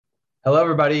Hello,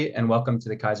 everybody, and welcome to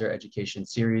the Kaiser Education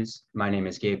Series. My name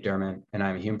is Gabe Derman, and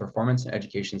I'm a Human Performance and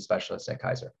Education Specialist at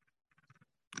Kaiser.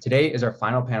 Today is our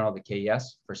final panel of the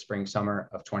KES for spring-summer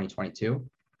of 2022,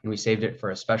 and we saved it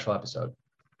for a special episode.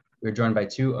 We're joined by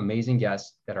two amazing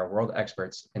guests that are world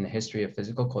experts in the history of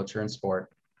physical culture and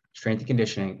sport, strength and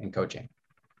conditioning, and coaching.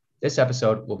 This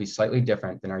episode will be slightly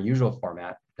different than our usual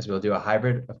format, as we'll do a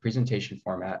hybrid of presentation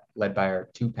format led by our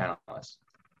two panelists.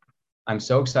 I'm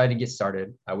so excited to get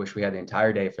started. I wish we had the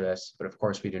entire day for this, but of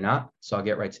course we do not, so I'll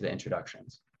get right to the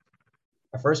introductions.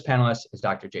 Our first panelist is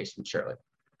Dr. Jason Shirley.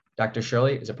 Dr.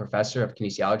 Shirley is a professor of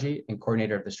kinesiology and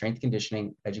coordinator of the strength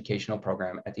conditioning educational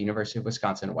program at the University of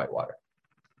Wisconsin-Whitewater.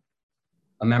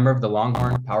 A member of the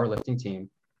Longhorn powerlifting team,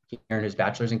 he earned his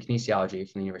bachelor's in kinesiology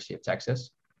from the University of Texas,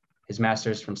 his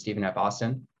master's from Stephen F.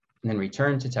 Austin, and then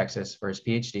returned to Texas for his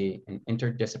PhD in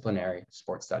interdisciplinary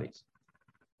sports studies.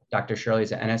 Dr. Shirley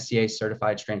is an NSCA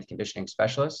certified strength conditioning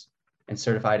specialist and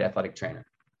certified athletic trainer.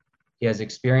 He has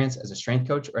experience as a strength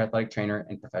coach or athletic trainer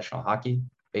in professional hockey,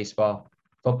 baseball,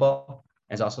 football,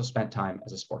 and has also spent time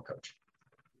as a sport coach.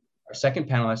 Our second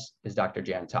panelist is Dr.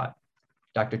 Jan Todd.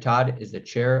 Dr. Todd is the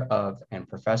chair of and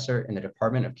professor in the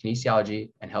Department of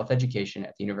Kinesiology and Health Education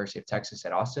at the University of Texas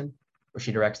at Austin, where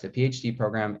she directs the PhD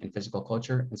program in physical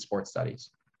culture and sports studies.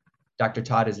 Dr.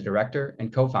 Todd is the director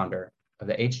and co-founder of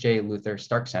the H.J. Luther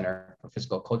Stark Center for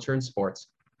Physical Culture and Sports,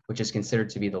 which is considered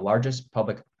to be the largest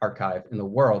public archive in the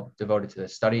world devoted to the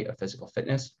study of physical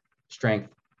fitness,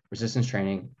 strength, resistance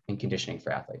training, and conditioning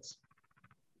for athletes.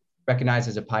 Recognized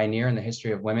as a pioneer in the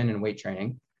history of women in weight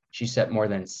training, she set more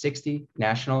than 60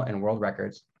 national and world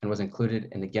records and was included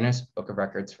in the Guinness Book of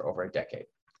Records for over a decade.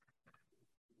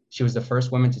 She was the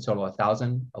first woman to total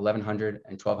 1,000, 1,100,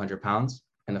 and 1,200 pounds,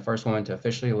 and the first woman to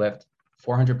officially lift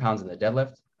 400 pounds in the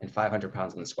deadlift and 500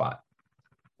 pounds in the squat.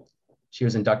 She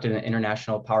was inducted in the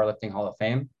International Powerlifting Hall of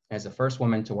Fame and is the first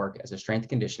woman to work as a strength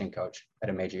conditioning coach at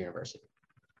a major university.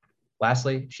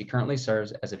 Lastly, she currently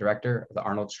serves as a director of the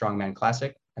Arnold Strongman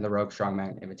Classic and the Rogue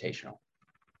Strongman Invitational.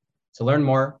 To learn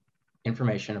more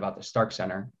information about the Stark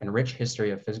Center and rich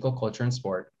history of physical culture and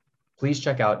sport, please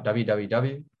check out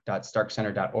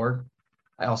www.starkcenter.org.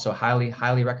 I also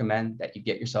highly recommend that you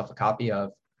get yourself a copy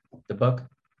of the book,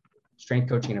 Strength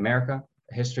Coaching in America,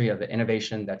 a history of the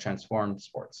innovation that transformed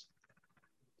sports.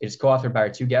 It is co-authored by our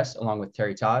two guests along with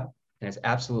Terry Todd, and is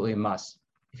absolutely a must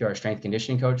if you are a strength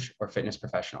conditioning coach or fitness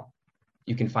professional.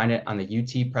 You can find it on the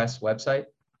UT Press website,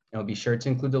 and we'll be sure to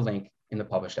include the link in the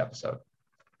published episode.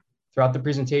 Throughout the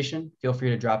presentation, feel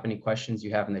free to drop any questions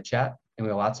you have in the chat, and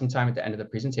we'll allot some time at the end of the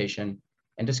presentation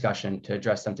and discussion to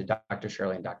address them to Dr.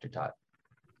 Shirley and Dr. Todd.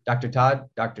 Dr. Todd,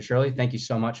 Dr. Shirley, thank you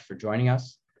so much for joining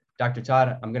us. Dr.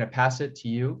 Todd, I'm going to pass it to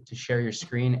you to share your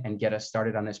screen and get us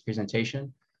started on this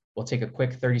presentation. We'll take a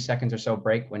quick 30 seconds or so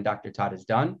break when Dr. Todd is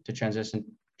done to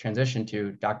transition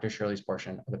to Dr. Shirley's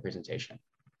portion of the presentation.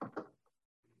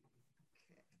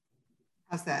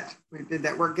 How's that? Did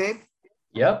that work, Gabe?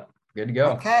 Yep, good to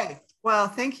go. Okay. Well,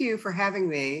 thank you for having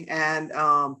me. And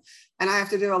I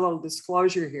have to do a little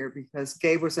disclosure here because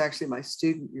Gabe was actually my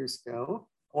student years ago,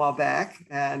 a while back,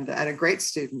 and a great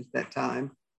student at that time.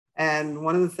 And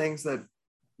one of the things that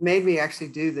made me actually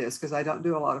do this, because I don't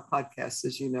do a lot of podcasts,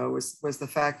 as you know, was the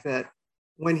fact that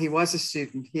when he was a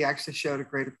student, he actually showed a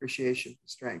great appreciation for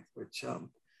strength, which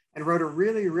and wrote a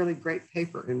really great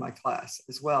paper in my class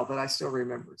as well that I still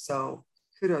remember. So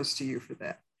kudos to you for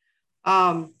that.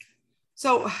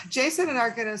 So Jason and I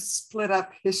are going to split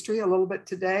up history a little bit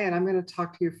today, and I'm going to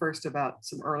talk to you first about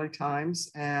some early times.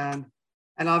 And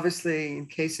obviously, in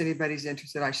case anybody's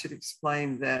interested, I should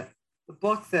explain that the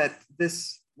book that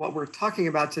what we're talking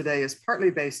about today is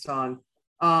partly based on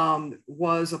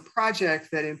was a project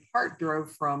that in part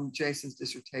drove from Jason's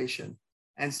dissertation.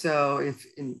 And so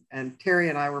and Terry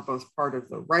and I were both part of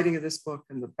the writing of this book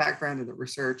and the background and the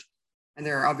research. And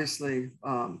there are obviously,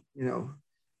 I'm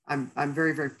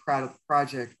very proud of the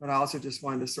project, but I also just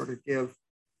wanted to sort of give,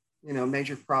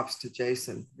 major props to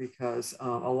Jason because a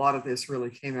lot of this really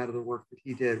came out of the work that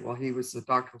he did while he was a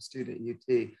doctoral student at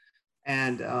UT.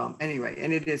 And anyway,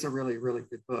 and it is a really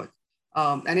good book.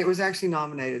 And it was actually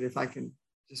nominated, if I can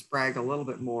just brag a little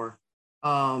bit more,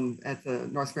 at the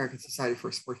North American Society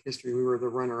for Sport History. We were the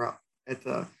runner-up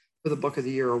for the Book of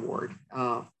the Year award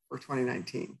for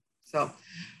 2019. So,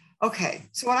 okay,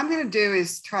 so what I'm going to do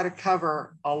is try to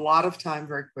cover a lot of time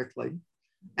very quickly.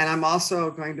 And I'm also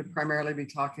going to primarily be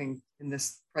talking in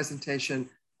this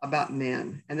presentation about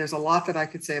men. And there's a lot that I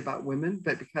could say about women,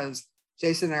 but because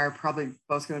Jason and I are probably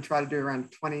both going to try to do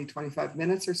around 25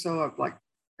 minutes or so of like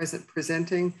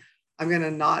presenting, I'm going to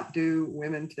not do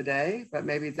women today, but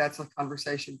maybe that's a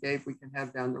conversation, Gabe, we can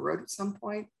have down the road at some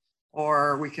point.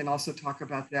 or we can also talk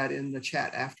about that in the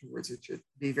chat afterwards, which would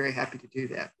be very happy to do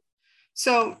that.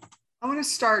 So I want to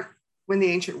start with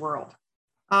the ancient world.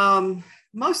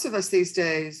 Most of us these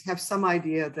days have some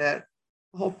idea that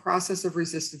the whole process of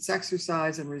resistance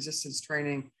exercise and resistance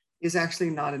training is actually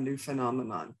not a new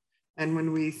phenomenon. And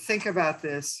when we think about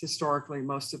this historically,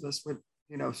 most of us would,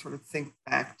 sort of think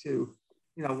back to,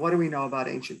 what do we know about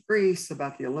ancient Greece,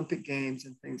 about the Olympic Games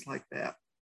and things like that.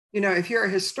 If you're a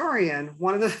historian,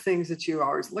 one of the things that you're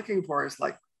always looking for is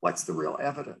like, what's the real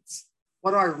evidence?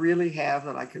 What do I really have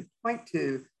that I can point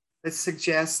to that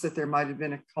suggests that there might have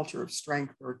been a culture of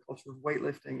strength or a culture of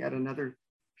weightlifting at another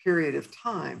period of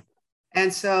time?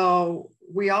 And so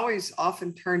we always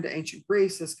often turn to ancient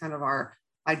Greece as kind of our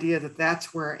idea that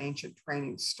that's where ancient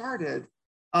training started,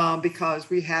 because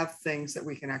we have things that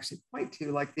we can actually point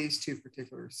to, like these two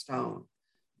particular stones.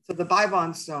 So the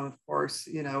Bybon stone, of course,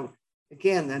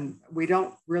 again, then we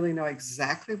don't really know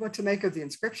exactly what to make of the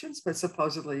inscriptions, but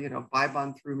supposedly,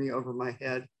 Bybon threw me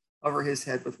over his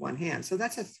head with one hand. So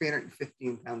that's a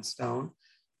 315-pound stone.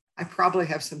 I probably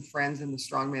have some friends in the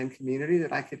strongman community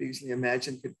that I could easily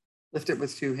imagine could lift it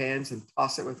with two hands and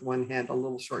toss it with one hand a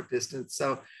little short distance.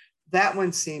 So that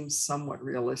one seems somewhat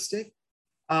realistic.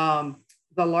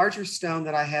 The larger stone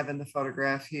that I have in the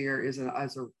photograph here is a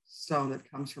stone that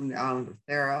comes from the island of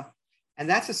Thera. And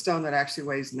that's a stone that actually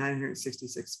weighs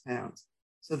 966 pounds.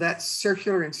 So that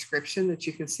circular inscription that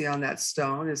you can see on that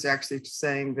stone is actually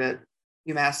saying that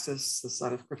Eumastus, the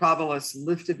son of Critobulus,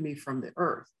 lifted me from the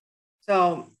earth.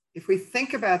 So if we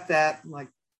think about that, like,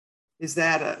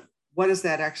 what does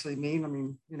that actually mean? I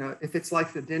mean, if it's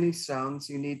like the Denny stones,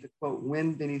 you need to quote,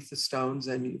 wind beneath the stones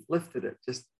and you've lifted it.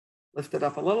 Just lift it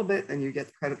up a little bit and you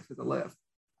get credit for the lift.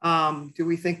 Do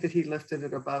we think that he lifted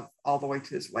it above all the way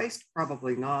to his waist?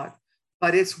 Probably not.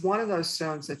 But it's one of those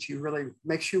stones that really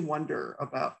makes you wonder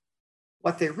about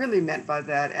what they really meant by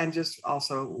that, and just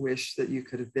also wish that you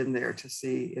could have been there to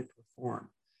see it perform.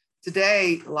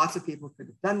 Today, lots of people could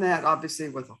have done that, obviously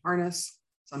with a harness,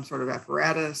 some sort of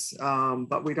apparatus,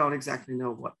 but we don't exactly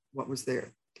know what was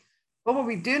there. But what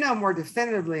we do know more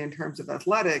definitively in terms of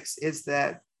athletics is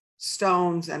that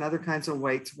stones and other kinds of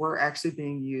weights were actually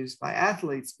being used by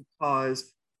athletes,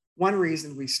 because one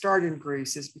reason we start in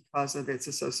Greece is because of its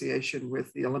association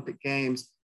with the Olympic Games,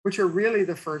 which are really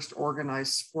the first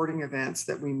organized sporting events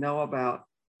that we know about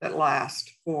that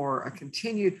last for a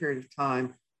continued period of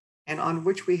time and on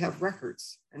which we have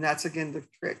records. And that's, again, the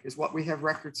trick, is what we have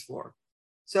records for.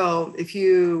 So if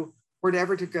you were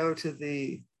ever to go to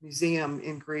the museum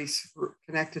in Greece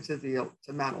connected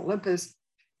to Mount Olympus,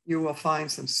 you will find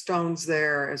some stones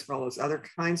there, as well as other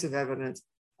kinds of evidence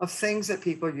of things that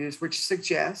people use, which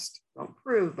suggest, don't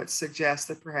prove, but suggest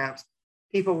that perhaps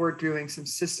people were doing some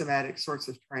systematic sorts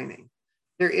of training.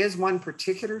 There is one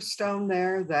particular stone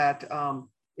there that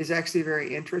is actually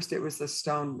very interesting. It was the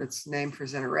stone that's named for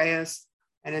Xenarrheus.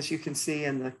 And as you can see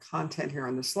in the content here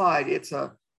on the slide, it's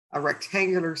a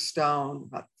rectangular stone,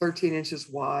 about 13 inches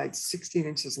wide, 16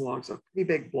 inches long, so a pretty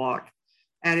big block,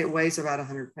 and it weighs about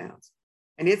 100 pounds.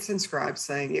 And it's inscribed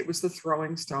saying it was the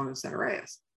throwing stone of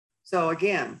Xenarrheus. So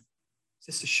again, is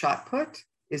this a shot put?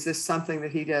 Is this something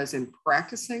that he does in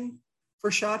practicing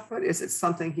for shot put? Is it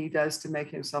something he does to make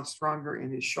himself stronger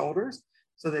in his shoulders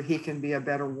so that he can be a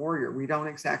better warrior? We don't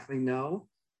exactly know,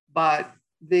 but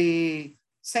the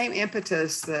same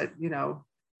impetus that,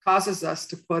 causes us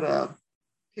to put a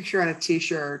picture on a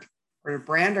t-shirt or to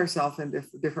brand ourselves in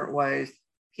different ways,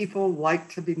 people like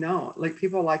to be known, like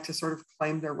people like to sort of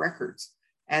claim their records.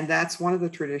 And that's one of the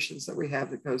traditions that we have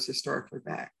that goes historically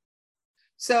back.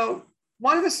 So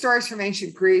one of the stories from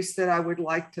ancient Greece that I would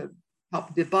like to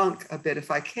help debunk a bit,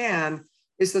 if I can,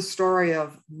 is the story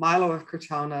of Milo of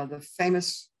Crotona, the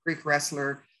famous Greek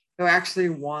wrestler who actually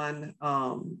won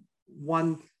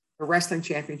the wrestling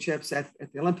championships at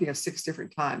the Olympia 6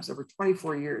 different times. Over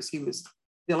 24 years, he was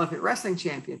the Olympic wrestling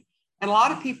champion. And a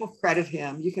lot of people credit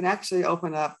him. You can actually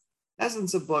open up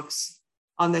dozens of books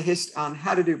on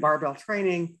how to do barbell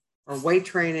training or weight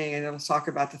training, and it'll talk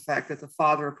about the fact that the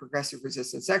father of progressive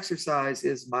resistance exercise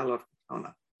is Milo of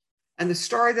Crotona. And the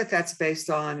story that that's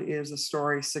based on is a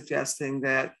story suggesting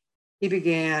that he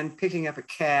began picking up a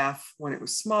calf when it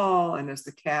was small, and as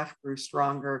the calf grew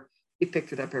stronger, he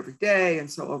picked it up every day. And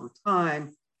so over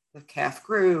time, the calf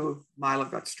grew, Milo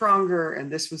got stronger,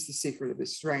 and this was the secret of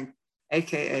his strength,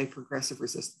 AKA progressive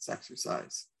resistance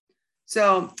exercise.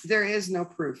 So there is no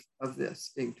proof of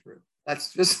this being true.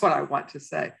 That's just what I want to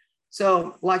say.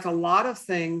 So like a lot of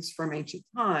things from ancient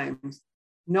times,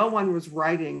 no one was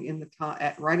writing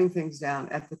things down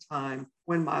at the time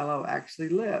when Milo actually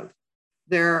lived.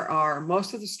 There are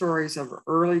most of the stories of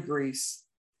early Greece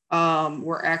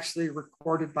were actually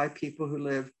recorded by people who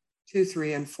lived 200,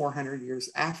 300, and 400 years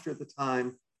after the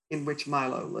time in which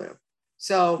Milo lived.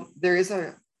 So there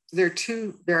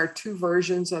are two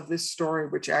versions of this story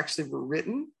which actually were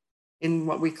written in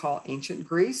what we call ancient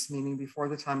Greece, meaning before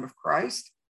the time of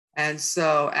Christ. And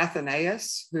so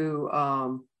Athenaeus, who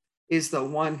is the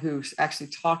one who actually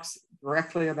talks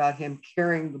directly about him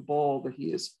carrying the bull that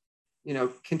he is,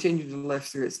 continued to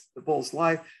lift through the bull's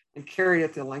life and carried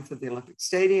it the length of the Olympic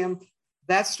Stadium.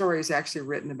 That story is actually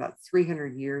written about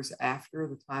 300 years after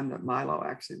the time that Milo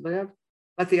actually lived.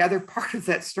 But the other part of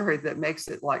that story that makes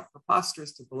it like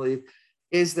preposterous to believe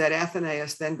is that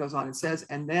Athenaeus then goes on and says,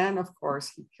 and then of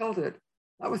course he killed it,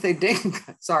 not with a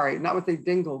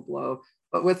dingle blow,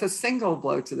 but with a single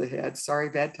blow to the head. Sorry,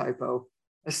 bad typo.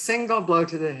 A single blow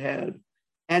to the head.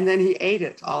 And then he ate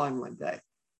it all in one day.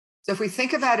 So if we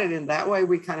think about it in that way,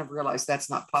 we kind of realize that's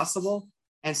not possible.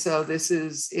 And so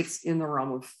it's in the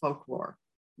realm of folklore.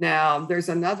 Now, there's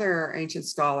another ancient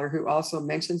scholar who also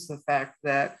mentions the fact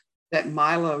that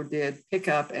Milo did pick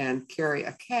up and carry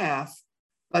a calf,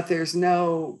 but there's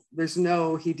no,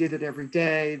 he did it every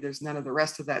day. There's none of the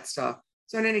rest of that stuff.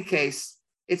 So in any case,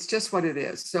 it's just what it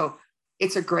is. So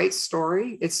it's a great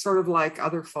story. It's sort of like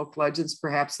other folk legends,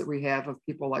 perhaps, that we have of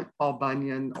people like Paul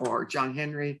Bunyan or John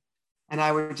Henry. And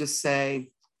I would just say,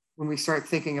 when we start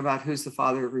thinking about who's the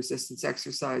father of resistance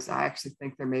exercise, I actually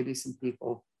think there may be some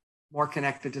people more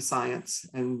connected to science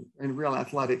and real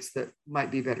athletics that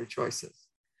might be better choices.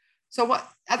 So what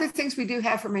other things we do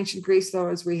have from ancient Greece, though,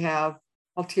 is we have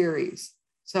halteres.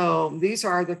 So these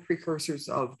are the precursors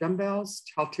of dumbbells.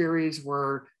 Halteres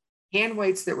were hand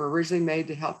weights that were originally made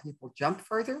to help people jump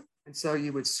further. And so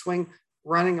you would swing,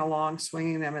 running along,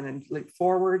 swinging them and then leap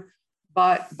forward.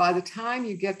 But by the time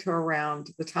you get to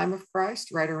around the time of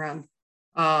Christ, right around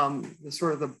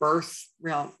the birth,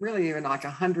 really even like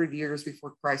 100 years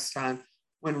before Christ's time,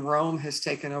 when Rome has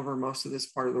taken over most of this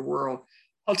part of the world,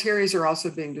 halteres are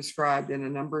also being described in a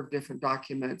number of different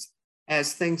documents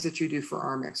as things that you do for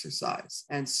arm exercise.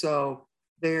 And so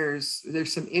there's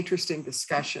some interesting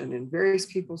discussion in various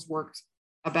people's works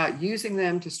about using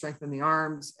them to strengthen the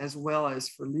arms as well as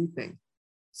for leaping.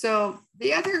 So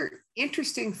the other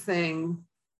interesting thing,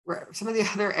 some of the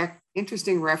other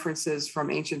interesting references from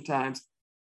ancient times,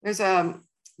 there's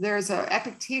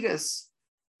Epictetus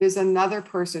is another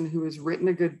person who has written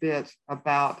a good bit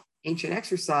about ancient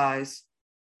exercise,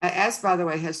 as by the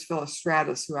way has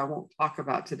Philostratus, who I won't talk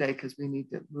about today because we need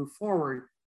to move forward.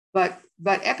 But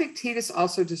Epictetus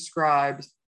also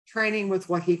describes training with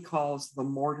what he calls the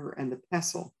mortar and the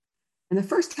pestle. And the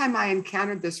first time I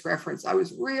encountered this reference, I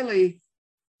was really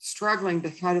struggling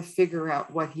to try to figure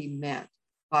out what he meant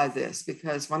by this,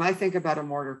 because when I think about a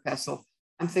mortar pestle,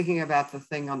 I'm thinking about the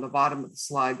thing on the bottom of the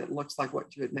slide that looks like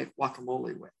what you would make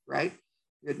guacamole with, right?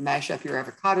 You would mash up your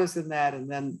avocados in that, and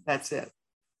then that's it.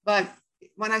 But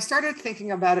when I started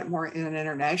thinking about it more in an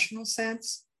international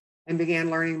sense and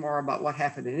began learning more about what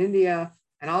happened in India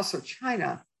and also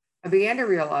China, I began to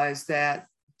realize that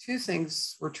two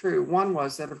things were true. One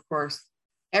was that, of course,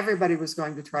 everybody was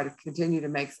going to try to continue to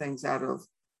make things out of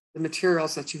the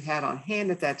materials that you had on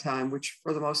hand at that time, which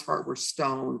for the most part were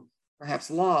stone, perhaps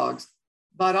logs,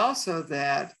 but also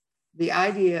that the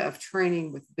idea of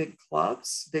training with big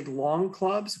clubs, big long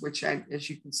clubs, which as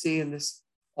you can see in this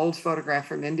old photograph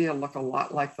from India, look a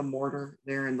lot like the mortar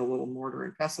there in the little mortar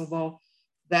and pestle bowl.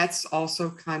 That's also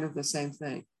kind of the same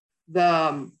thing.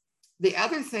 The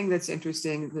other thing that's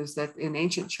interesting is that in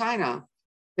ancient China,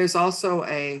 there's also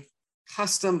a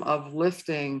custom of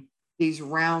lifting these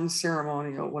round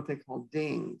ceremonial, what they call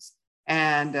dings,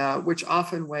 and which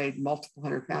often weighed multiple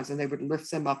 100 pounds, and they would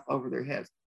lift them up over their heads.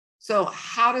 So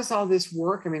how does all this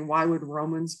work? I mean, why would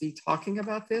Romans be talking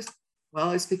about this?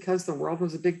 Well, it's because the world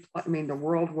was the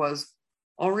world was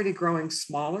already growing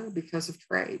smaller because of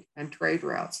trade and trade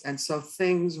routes. And so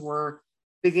things were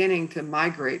beginning to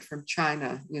migrate from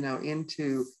China,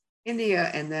 into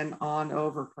India and then on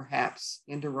over perhaps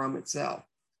into Rome itself.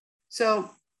 So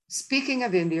speaking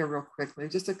of India real quickly,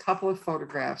 just a couple of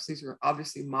photographs. These are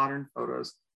obviously modern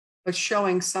photos, but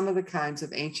showing some of the kinds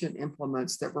of ancient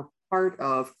implements that were part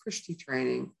of Kushti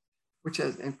training, which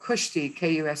is, and Kushti,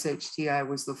 K-U-S-H-T-I,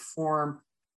 was the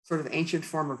sort of ancient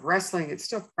form of wrestling. It's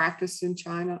still practiced in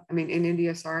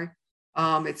India, sorry.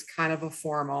 It's kind of a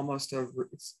form almost of,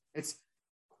 it's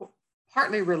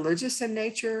partly religious in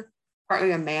nature,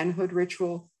 partly a manhood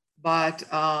ritual, but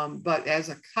as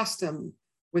a custom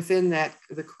within the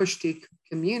Kushti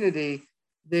community,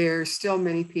 there's still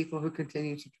many people who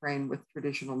continue to train with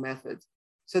traditional methods.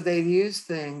 So they use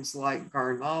things like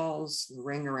garnals, the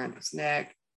ring around his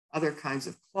neck, other kinds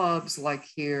of clubs like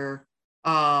here,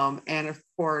 And of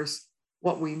course,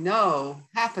 what we know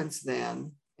happens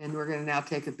then, and we're going to now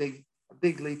take a big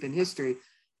leap in history,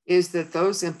 is that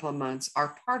those implements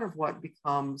are part of what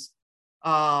becomes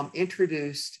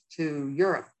introduced to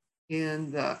Europe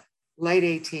in the late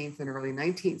 18th and early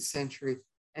 19th century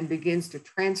and begins to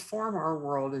transform our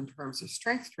world in terms of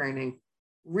strength training,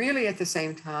 really at the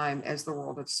same time as the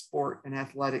world of sport and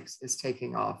athletics is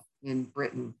taking off in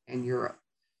Britain and Europe.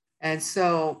 And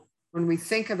so when we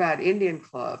think about Indian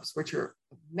clubs, which are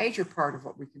a major part of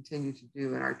what we continue to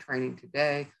do in our training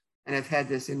today, and have had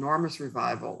this enormous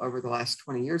revival over the last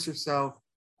 20 years or so,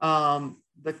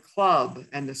 the club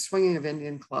and the swinging of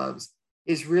Indian clubs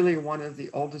is really one of the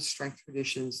oldest strength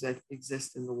traditions that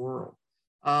exist in the world.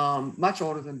 Much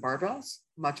older than barbells,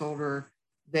 much older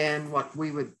than what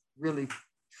we would really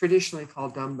traditionally call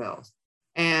dumbbells.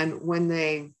 And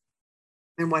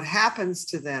what happens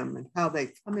to them and how they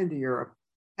come into Europe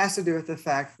has to do with the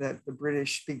fact that the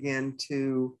British begin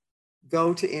to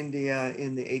go to India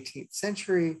in the 18th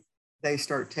century. They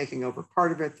start taking over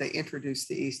part of it. They introduce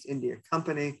the East India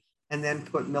Company and then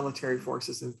put military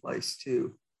forces in place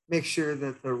to make sure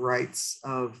that the rights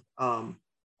of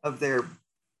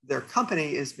their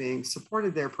company is being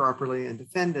supported there properly and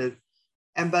defended.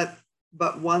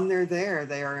 But when they're there,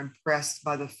 they are impressed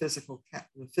by the physical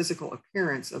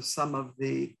appearance of some of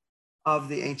the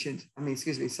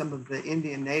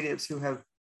Indian natives who have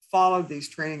followed these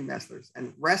training methods.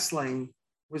 And wrestling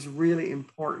was really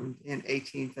important in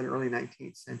 18th and early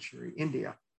 19th century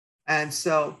India. And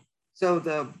so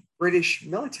the British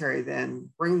military then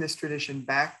bring this tradition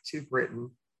back to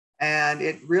Britain, and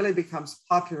it really becomes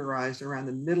popularized around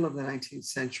the middle of the 19th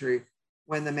century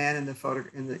when the man in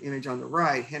the image on the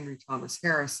right, Henry Thomas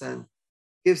Harrison,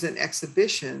 gives an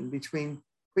exhibition between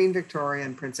Queen Victoria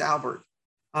and Prince Albert.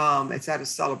 It's at a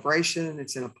celebration.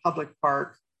 It's in a public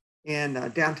park in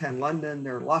downtown London.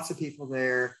 There are lots of people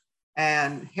there.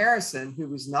 And Harrison, who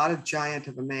was not a giant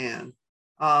of a man,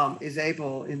 is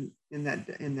able in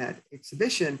that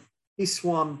exhibition, he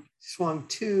swung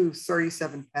two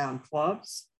 37-pound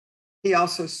clubs. He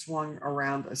also swung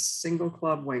around a single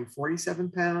club weighing 47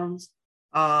 pounds.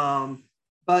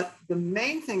 But the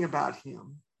main thing about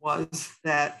him was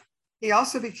that he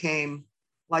also became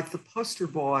like the poster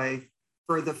boy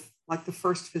for the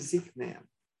first physique man.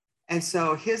 And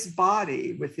so his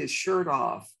body with his shirt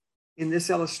off in this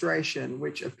illustration,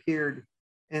 which appeared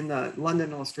in the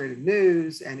London Illustrated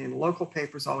News and in local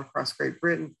papers all across Great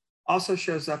Britain, also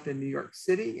shows up in New York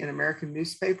City in American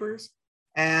newspapers.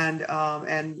 And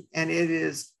it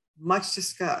is much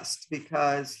discussed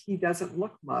because he doesn't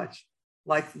look much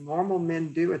like normal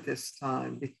men do at this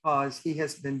time because he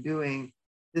has been doing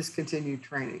this continued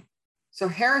training. So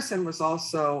Harrison was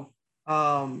also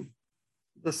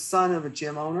the son of a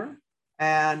gym owner,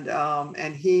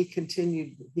 and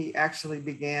he actually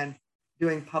began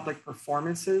doing public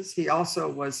performances. He also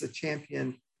was a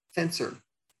champion fencer.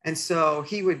 And so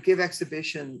he would give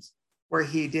exhibitions where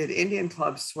he did Indian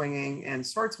club swinging and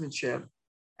swordsmanship.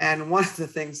 And one of the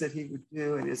things that he would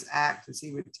do in his act is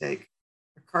he would take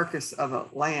the carcass of a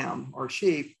lamb or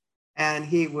sheep, and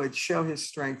he would show his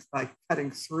strength by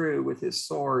cutting through with his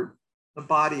sword the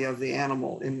body of the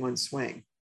animal in one swing,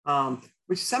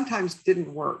 which sometimes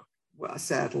didn't work,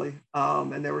 sadly.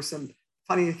 And there were some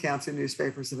funny accounts in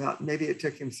newspapers about maybe it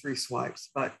took him 3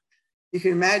 swipes, but you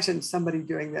can imagine somebody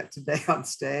doing that today on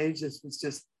stage. This was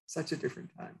just such a different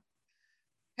time.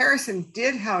 Harrison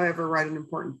did, however, write an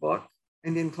important book,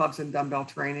 Indian Clubs and Dumbbell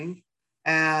Training.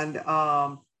 And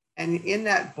in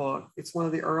that book, it's one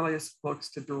of the earliest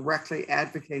books to directly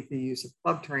advocate the use of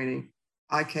club training,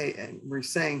 and we're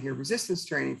saying here resistance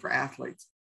training for athletes.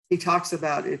 He talks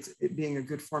about it being a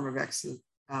good form of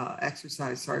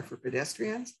exercise for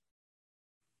pedestrians,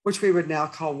 which we would now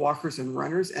call walkers and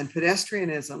runners. And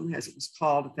pedestrianism, as it was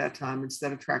called at that time,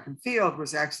 instead of track and field,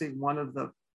 was actually one of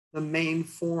the main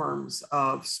forms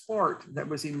of sport that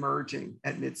was emerging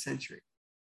at mid-century.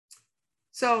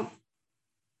 So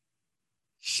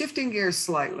shifting gears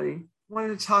slightly, I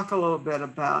wanted to talk a little bit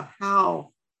about how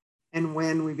and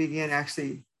when we began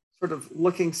actually sort of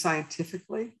looking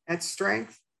scientifically at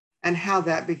strength and how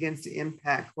that begins to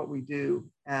impact what we do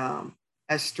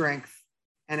as strength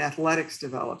and athletics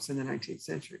develops in the 19th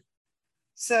century.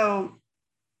 So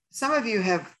some of you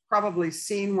have probably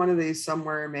seen one of these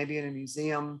somewhere, maybe in a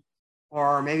museum,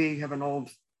 or maybe you have an old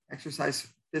exercise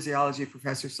physiology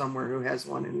professor somewhere who has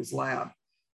one in his lab.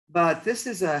 But this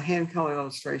is a hand-colored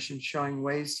illustration showing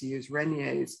ways to use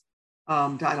Regnier's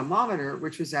dynamometer,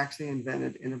 which was actually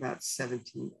invented in about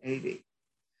 1780.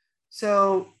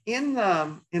 So in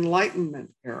the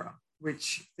Enlightenment era,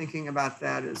 which thinking about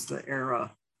that as the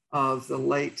era of the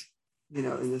late in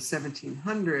the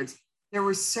 1700s, there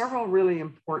were several really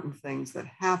important things that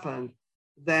happened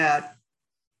that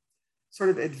sort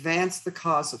of advanced the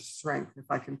cause of strength, if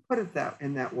I can put it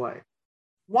in that way.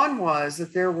 One was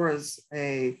that there was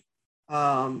a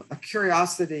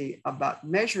curiosity about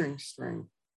measuring strength,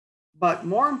 but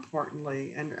more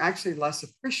importantly, and actually less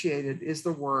appreciated, is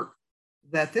the work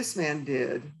that this man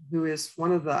did, who is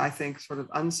one of the, I think, sort of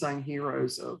unsung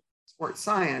heroes of sports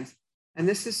science. And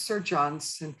this is Sir John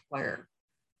Sinclair.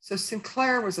 So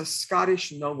Sinclair was a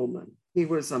Scottish nobleman. He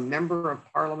was a member of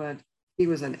Parliament. He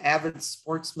was an avid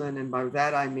sportsman. And by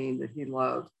that, I mean that he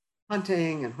loved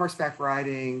hunting and horseback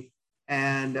riding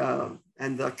and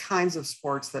the kinds of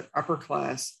sports that upper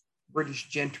class British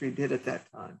gentry did at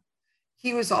that time.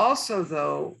 He was also,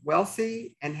 though,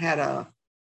 wealthy and had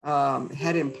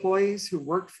employees who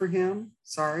worked for him.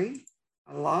 Sorry,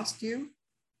 I lost you.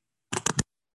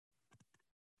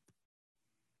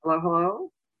 Hello,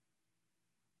 hello?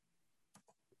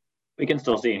 We can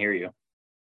still see and hear you.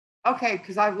 Okay,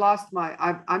 because I've lost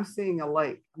I'm seeing a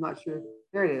lake. I'm not sure.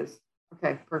 There it is.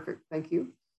 Okay, perfect. Thank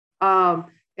you. In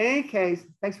any case,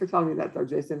 thanks for telling me that, though,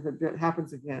 Jason, if it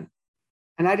happens again.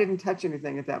 And I didn't touch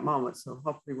anything at that moment, so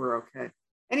hopefully we're okay.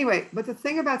 Anyway, but the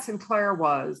thing about Sinclair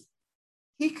was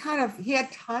he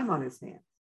had time on his hands.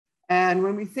 And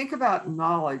when we think about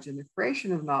knowledge and the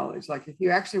creation of knowledge, like if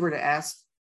you actually were to ask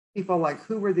people like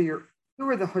who were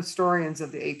the historians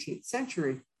of the 18th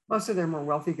century, most of them were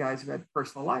wealthy guys who had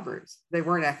personal libraries. They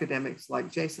weren't academics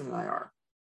like Jason and I are.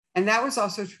 And that was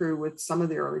also true with some of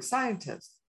the early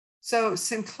scientists. So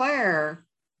Sinclair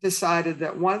decided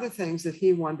that one of the things that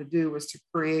he wanted to do was to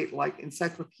create like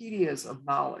encyclopedias of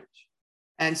knowledge.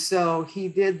 And so he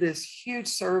did this huge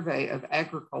survey of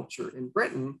agriculture in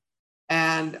Britain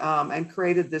and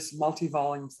created this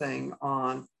multi-volume thing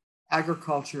on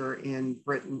agriculture in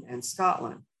Britain and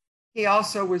Scotland. He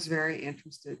also was very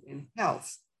interested in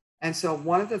health. And so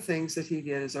one of the things that he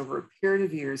did is over a period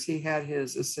of years, he had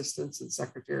his assistants and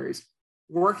secretaries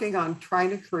working on trying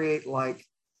to create like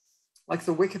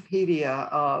the Wikipedia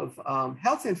of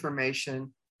health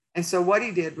information. And so what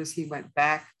he did was he went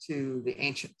back to the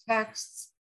ancient texts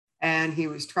and he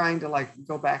was trying to like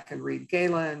go back and read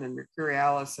Galen and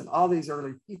Mercurialis and all these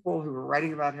early people who were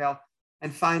writing about health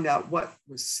and find out what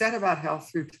was said about health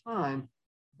through time.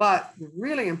 But the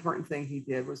really important thing he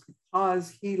did was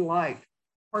because he liked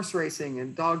horse racing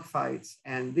and dog fights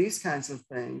and these kinds of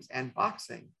things and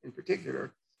boxing in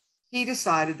particular, he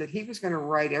decided that he was going to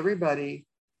write everybody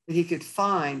that he could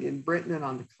find in Britain and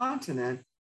on the continent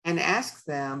and ask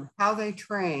them how they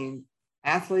trained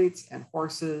athletes and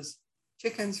horses,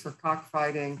 chickens for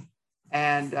cockfighting,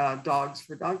 and dogs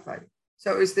for dogfighting.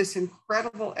 So it was this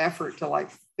incredible effort to like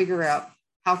figure out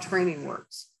how training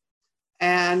works.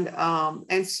 And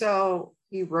so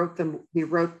he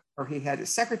had his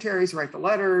secretaries write the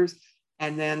letters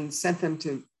and then sent them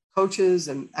to coaches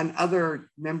and other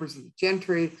members of the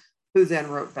gentry who then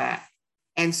wrote back.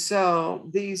 And so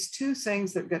these two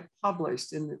things that get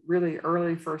published in the really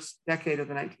early first decade of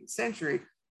the 19th century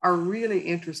are really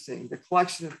interesting. The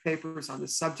collection of papers on the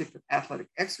subject of athletic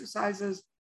exercises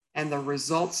and the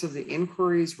results of the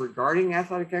inquiries regarding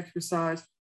athletic exercise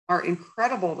are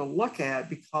incredible to look at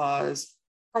because,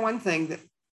 for one thing, that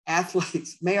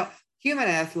human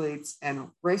athletes and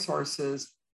racehorses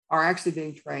are actually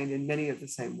being trained in many of the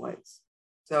same ways.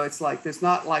 So it's like, there's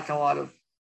not like a lot of,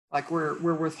 like we're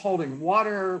withholding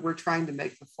water, we're trying to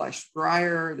make the flesh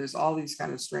drier. There's all these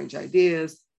kind of strange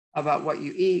ideas about what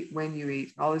you eat, when you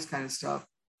eat, all this kind of stuff.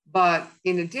 But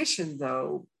in addition,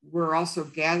 though, we're also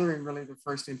gathering really the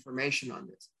first information on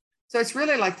this. So it's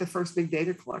really like the first big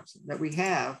data collection that we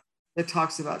have that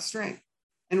talks about strength.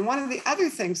 And one of the other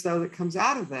things, though, that comes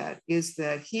out of that is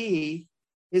that he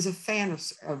is a fan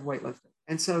of weightlifting.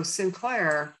 And so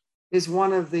Sinclair is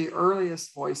one of the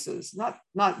earliest voices,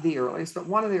 not the earliest, but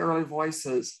one of the early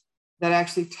voices that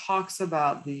actually talks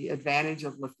about the advantage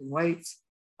of lifting weights.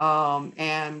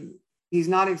 And he's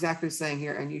not exactly saying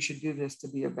here, and you should do this to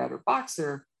be a better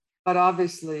boxer, but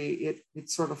obviously it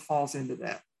sort of falls into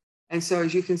that. And so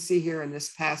as you can see here in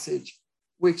this passage,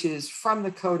 which is from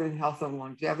the Code in Health and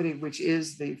Longevity, which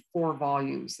is the 4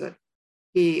 volumes that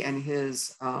he and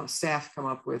his staff come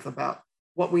up with about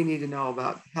what we need to know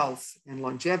about health and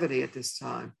longevity at this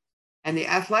time. And the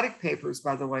athletic papers,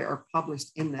 by the way, are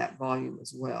published in that volume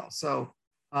as well. So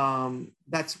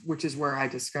which is where I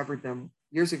discovered them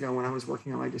years ago when I was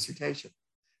working on my dissertation.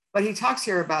 But he talks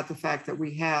here about the fact that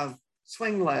we have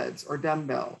swing leads or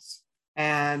dumbbells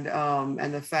and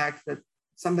the fact that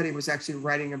somebody was actually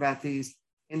writing about these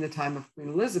in the time of Queen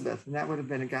Elizabeth, and that would have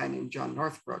been a guy named John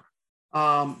Northbrook.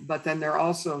 But then there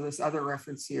also this other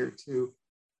reference here to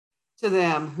to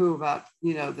them who about,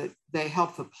 that they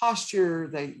help the posture,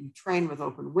 they train with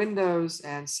open windows.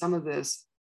 And some of this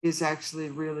is actually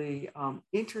really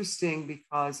interesting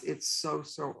because it's so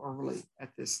early at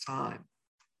this time.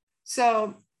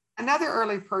 So another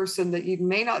early person that you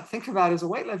may not think about as a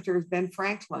weightlifter is Ben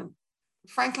Franklin.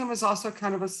 Franklin was also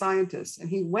kind of a scientist, and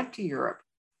he went to Europe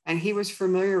and he was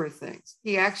familiar with things.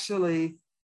 He actually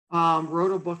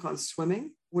wrote a book on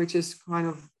swimming, which is kind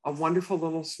of a wonderful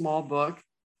little small book.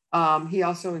 He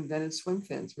also invented swim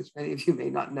fins, which many of you may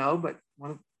not know, but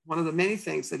one of the many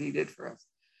things that he did for us.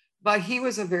 But he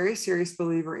was a very serious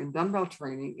believer in dumbbell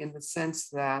training in the sense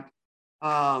that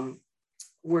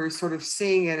we're sort of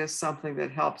seeing it as something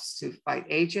that helps to fight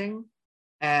aging.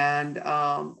 And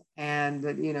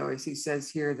that, as he says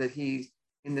here, that he's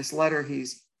in this letter,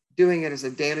 he's doing it as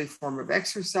a daily form of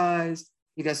exercise.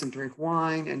 He doesn't drink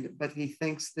wine, but he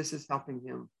thinks this is helping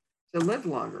him to live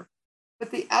longer. But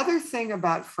the other thing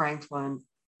about Franklin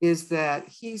is that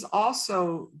he's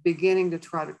also beginning to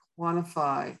try to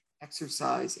quantify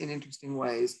exercise in interesting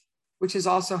ways, which is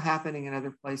also happening in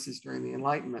other places during the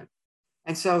Enlightenment.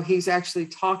 And so he's actually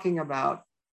talking about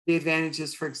the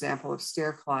advantages, for example, of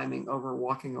stair climbing over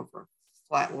walking over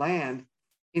flat land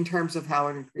in terms of how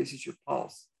it increases your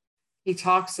pulse. He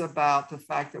talks about the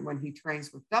fact that when he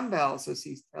trains with dumbbells, as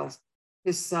he tells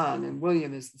his son, and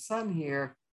William is the son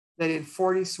here, that in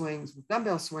 40 swings with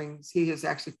dumbbell swings, he has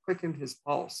actually quickened his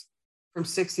pulse from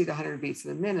 60 to 100 beats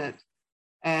in a minute.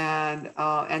 And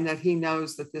that he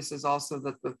knows that this is also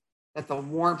that the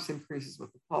warmth increases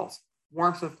with the pulse.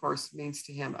 Warmth, of course, means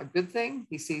to him a good thing.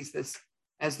 He sees this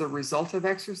as the result of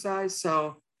exercise.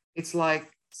 So it's like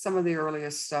some of the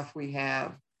earliest stuff we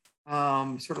have,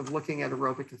 sort of looking at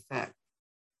aerobic effect.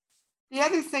 The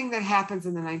other thing that happens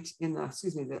in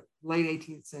the late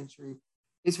 18th century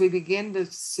is we begin to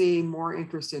see more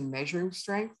interest in measuring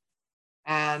strength.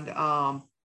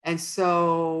 And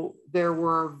so there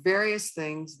were various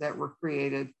things that were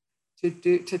created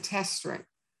to test strength.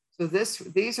 So this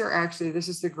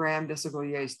is the Graham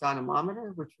Dicegolier's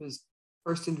dynamometer, which was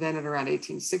first invented around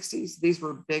 1860s. These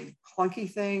were big,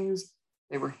 clunky things.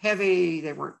 They were heavy.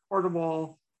 They weren't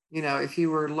portable. If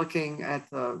you were looking at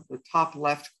the top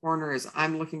left corner as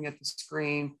I'm looking at the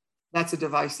screen, that's a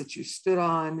device that you stood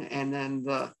on, and then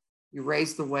you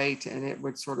raise the weight and it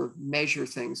would sort of measure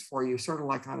things for you, sort of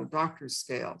like on a doctor's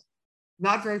scale.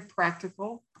 Not very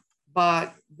practical,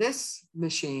 but this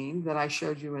machine that I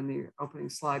showed you in the opening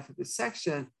slide for this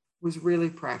section was really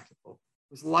practical.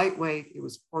 It was lightweight, it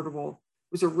was portable.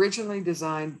 It was originally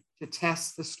designed to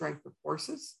test the strength of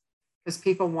horses because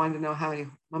people wanted to know how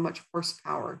much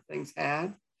horsepower things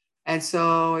had. And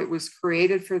so it was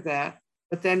created for that.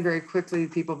 But then very quickly,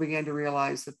 people began to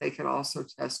realize that they could also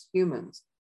test humans.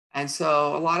 And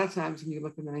so a lot of times when you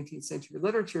look in the 19th century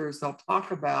literatures, they'll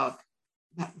talk about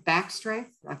back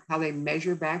strength, like how they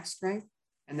measure back strength.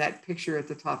 And that picture at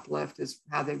the top left is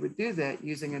how they would do that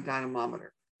using a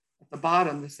dynamometer. At the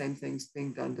bottom, the same thing's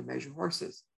being done to measure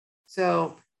horses.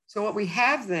 So what we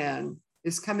have then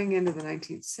is coming into the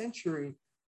 19th century,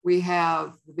 we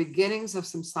have the beginnings of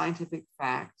some scientific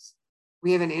facts.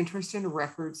 We have an interest in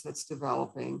records that's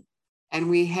developing, and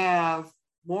we have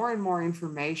more and more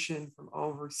information from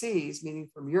overseas, meaning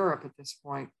from Europe at this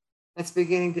point, that's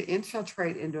beginning to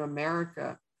infiltrate into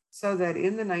America, so that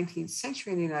in the 19th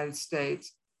century in the United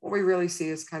States, what we really see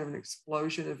is kind of an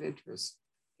explosion of interest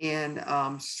in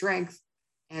strength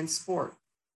and sport.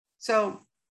 So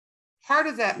part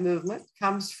of that movement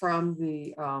comes from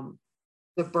the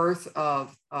birth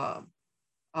of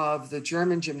the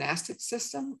German gymnastics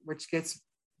system, which gets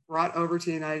brought over to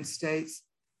the United States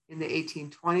in the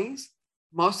 1820s.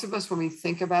 Most of us, when we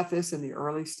think about this in the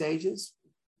early stages,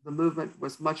 the movement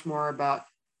was much more about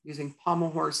using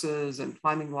pommel horses and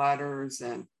climbing ladders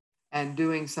and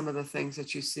doing some of the things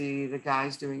that you see the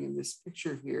guys doing in this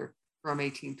picture here from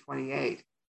 1828.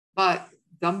 But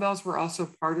dumbbells were also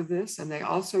part of this, and they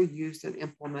also used an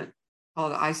implement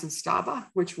called Eisenstabe,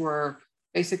 which were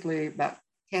basically about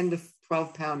 10 to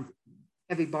 12 pound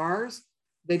heavy bars.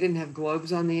 They didn't have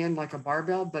globes on the end like a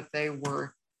barbell, but they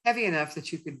were heavy enough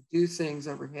that you could do things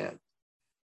overhead.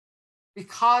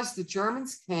 Because the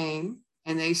Germans came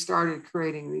and they started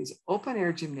creating these open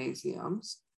air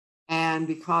gymnasiums, and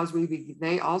because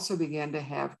they also began to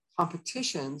have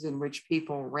competitions in which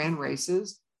people ran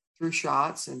races, threw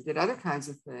shots, and did other kinds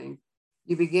of things,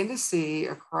 you begin to see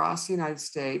across the United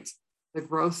States the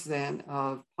growth then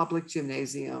of public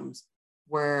gymnasiums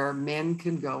where men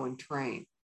can go and train.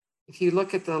 If you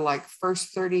look at the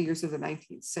first 30 years of the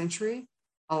 19th century,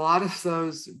 a lot of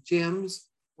those gyms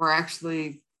were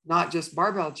actually not just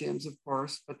barbell gyms, of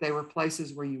course, but they were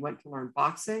places where you went to learn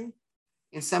boxing,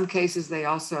 In some cases, they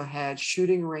also had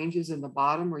shooting ranges in the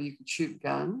bottom where you could shoot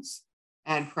guns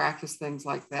and practice things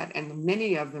like that. And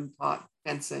many of them taught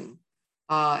fencing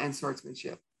and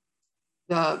swordsmanship.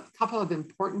 The couple of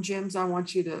important gyms I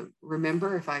want you to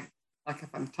remember if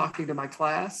I'm talking to my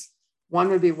class, one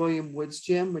would be William Wood's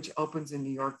gym, which opens in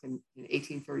New York in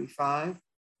 1835.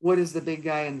 Wood is the big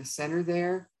guy in the center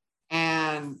there.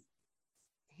 And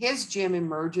his gym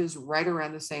emerges right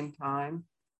around the same time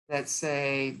that,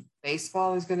 say,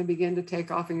 baseball is going to begin to take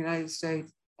off in the United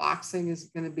States. Boxing is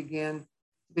going to begin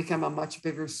to become a much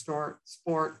bigger sport.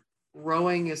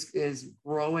 Rowing is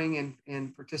growing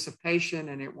in participation,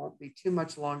 and it won't be too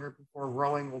much longer before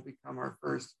rowing will become our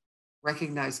first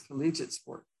recognized collegiate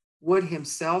sport. Wood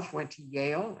himself went to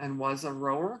Yale and was a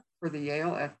rower for the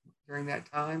Yale during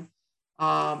that time.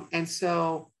 And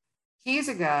so he's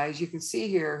a guy, as you can see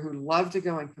here, who loved to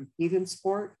go and compete in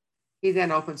sport. He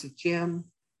then opens a gym,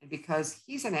 and because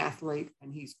he's an athlete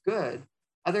and he's good,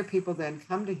 other people then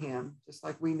come to him, just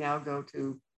like we now go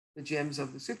to the gyms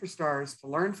of the superstars to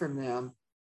learn from them.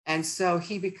 And so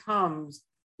he becomes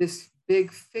this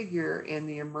big figure in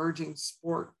the emerging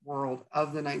sport world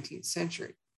of the 19th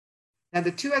century. Now,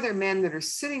 the two other men that are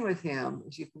sitting with him,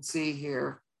 as you can see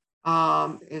here,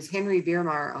 is Henry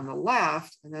Biermeier on the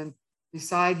left, and then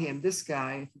beside him, this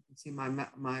guy, if you can see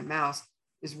my mouse,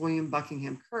 is William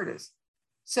Buckingham Curtis.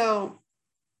 So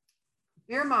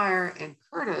Biermeier and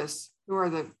Curtis, who are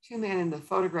the two men in the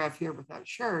photograph here without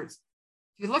shirts,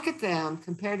 if you look at them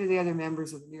compared to the other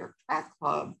members of the New York Track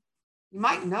Club, you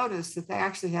might notice that they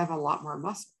actually have a lot more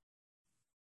muscle.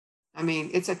 I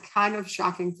mean, it's a kind of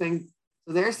shocking thing.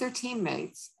 So there's their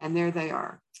teammates, and there they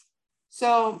are.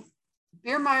 So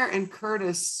Biermeier and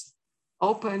Curtis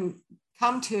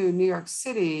come to New York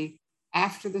City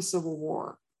after the Civil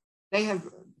War.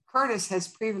 Curtis has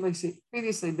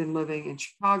previously been living in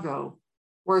Chicago,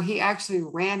 where he actually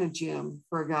ran a gym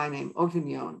for a guy named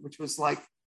Ottignon, which was like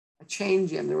a chain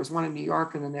gym. There was one in New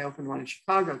York, and then they opened one in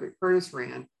Chicago that Curtis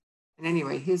ran. And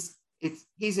anyway, he's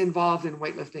involved in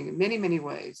weightlifting in many, many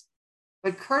ways.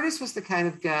 But Curtis was the kind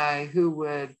of guy who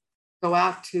would go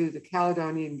out to the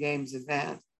Caledonian Games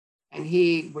event, and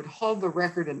he would hold the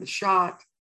record in the shot.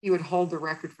 He would hold the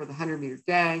record for the 100-meter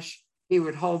dash. He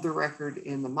would hold the record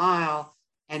in the mile.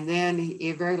 And then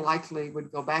he very likely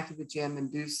would go back to the gym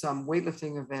and do some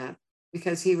weightlifting event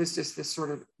because he was just this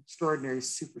sort of extraordinary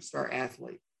superstar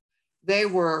athlete. They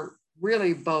were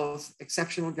really both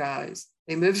exceptional guys.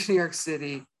 They moved to New York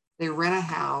City. They rent a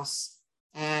house,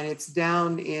 and it's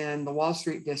down in the Wall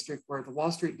Street district where the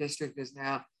Wall Street district is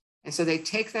now. And so they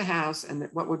take the house and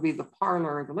what would be the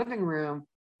parlor or the living room,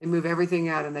 they move everything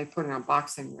out and they put in a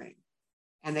boxing ring.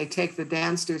 And they take the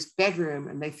downstairs bedroom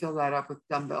and they fill that up with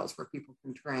dumbbells where people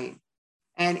can train.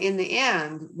 And in the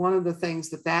end, one of the things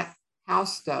that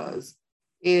house does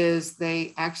is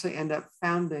they actually end up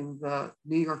founding the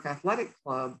New York Athletic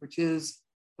Club, which is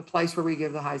the place where we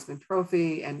give the Heisman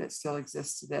Trophy, and it still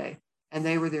exists today. And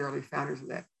they were the early founders of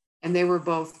that. And they were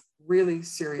both really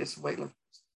serious weightlifters.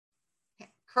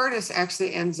 Curtis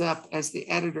actually ends up as the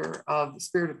editor of the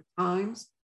Spirit of the Times.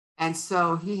 And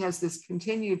so he has this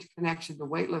continued connection to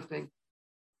weightlifting.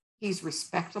 He's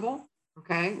respectable,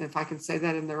 okay, if I can say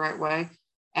that in the right way.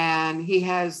 And he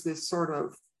has this sort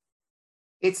of,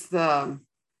 it's the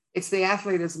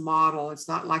athlete as model. It's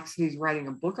not like he's writing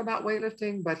a book about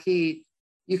weightlifting, but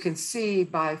you can see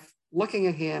by looking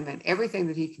at him and everything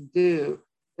that he can do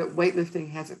that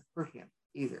weightlifting hasn't hurt him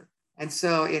either. And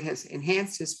so it has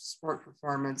enhanced his sport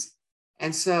performance.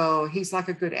 And so he's like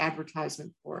a good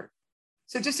advertisement for it.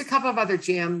 So just a couple of other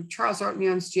gyms. Charles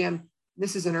Otignon's gym.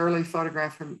 This is an early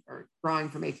photograph or drawing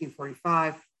from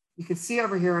 1845. You can see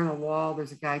over here on the wall,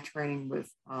 there's a guy training with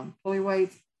pulley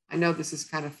weights. I know this is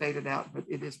kind of faded out, but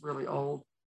it is really old.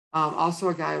 Also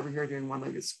a guy over here doing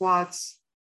one-legged squats.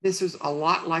 This is a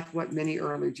lot like what many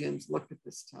early gyms looked at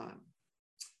this time.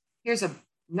 Here's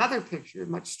another picture,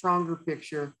 much stronger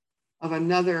picture of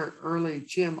another early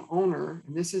gym owner.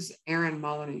 And this is Aaron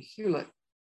Molyneux Hewlett,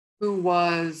 who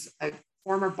was a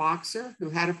former boxer who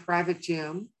had a private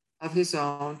gym of his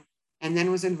own and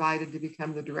then was invited to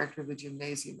become the director of the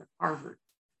gymnasium at Harvard.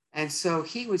 And so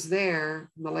he was there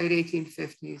in the late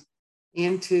 1850s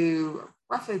into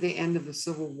roughly the end of the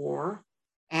Civil War.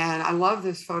 And I love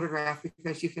this photograph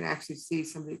because you can actually see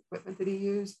some of the equipment that he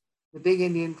used, the big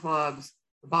Indian clubs,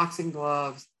 the boxing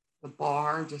gloves, the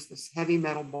bar, just this heavy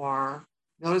metal bar.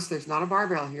 Notice there's not a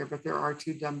barbell here, but there are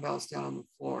two dumbbells down on the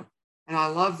floor. And I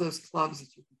love those clubs that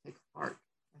you can take apart.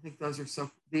 I think those are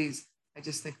I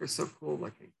just think are so cool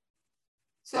looking.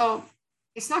 So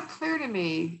it's not clear to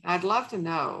me, I'd love to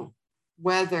know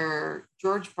whether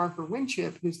George Barker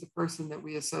Winship, who's the person that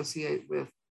we associate with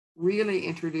really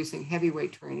introducing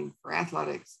heavyweight training for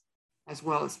athletics as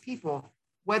well as people,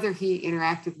 whether he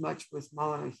interacted much with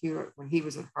Molyneux Hewitt when he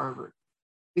was at Harvard.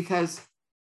 Because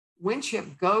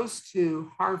Winship goes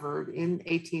to Harvard in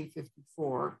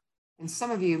 1854, and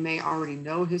some of you may already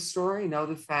know his story, know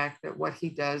the fact that what he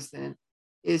does then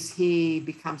is he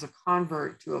becomes a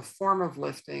convert to a form of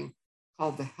lifting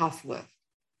called the health lift.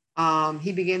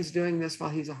 He begins doing this while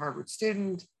he's a Harvard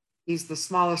student. He's the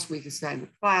smallest, weakest guy in the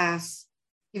class.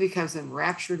 He becomes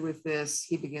enraptured with this.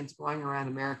 He begins going around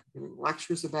America giving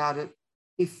lectures about it.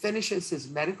 He finishes his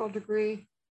medical degree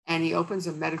and he opens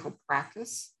a medical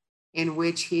practice in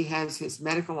which he has his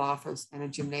medical office and a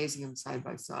gymnasium side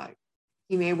by side.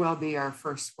 He may well be our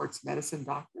first sports medicine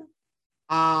doctor.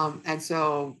 And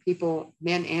so people,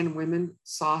 men and women,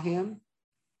 saw him.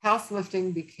 Health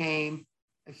lifting became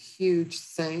a huge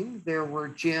thing. There were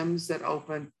gyms that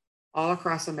opened all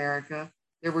across America.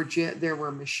 There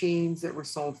were machines that were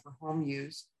sold for home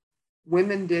use.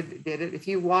 Women did it. If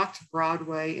you walked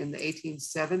Broadway in the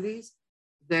 1870s,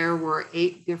 there were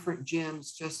 8 different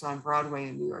gyms just on Broadway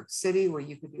in New York City where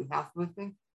you could do health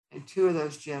lifting, and 2 of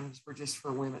those gyms were just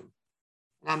for women.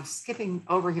 And I'm skipping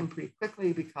over him pretty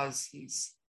quickly because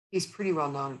he's pretty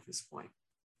well known at this point.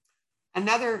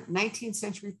 Another 19th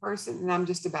century person, and I'm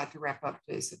just about to wrap up,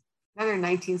 Jason. Another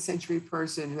 19th century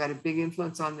person who had a big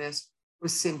influence on this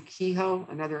was Sim Kehoe,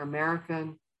 another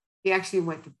American. He actually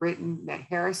went to Britain, met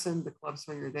Harrison, the club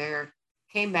swinger there,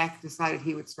 came back, decided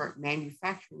he would start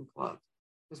manufacturing clubs.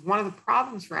 Because one of the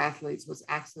problems for athletes was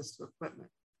access to equipment.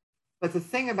 But the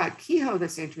thing about Kehoe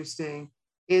that's interesting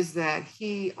is that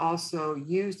he also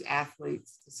used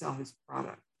athletes to sell his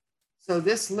product. So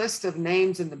this list of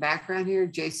names in the background here,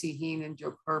 J.C. Heenan,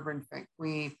 Joe Coburn, Frank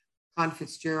Queen, Con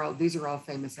Fitzgerald, these are all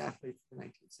famous athletes of the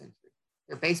 19th century.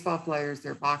 They're baseball players,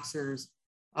 they're boxers.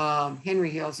 Henry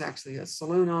Hill's actually a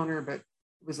saloon owner, but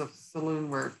it was a saloon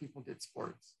where people did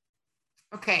sports.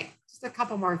 Okay, just a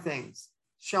couple more things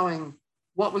showing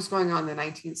what was going on in the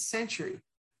 19th century.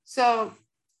 So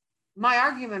my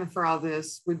argument for all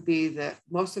this would be that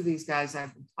most of these guys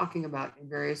I've been talking about in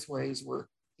various ways were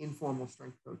informal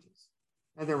strength coaches.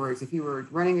 In other words, if you were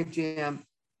running a gym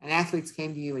and athletes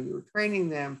came to you and you were training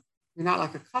them, you're not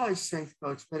like a college strength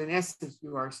coach, but in essence,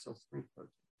 you are still strength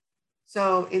coaching.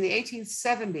 So in the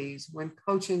 1870s, when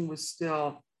coaching was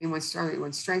still, and when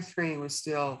strength training was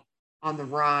still on the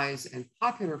rise and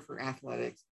popular for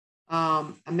athletics,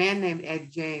 a man named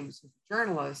Ed James, who's a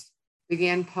journalist,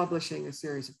 began publishing a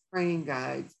series of training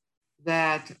guides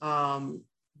that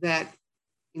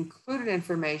included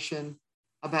information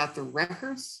about the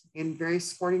records in various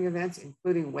sporting events,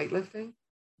 including weightlifting,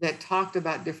 that talked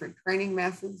about different training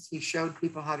methods. He showed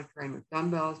people how to train with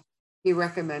dumbbells. He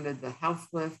recommended the health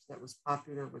lift that was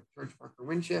popular with George Barker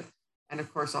Winship, and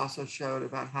of course also showed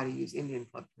about how to use Indian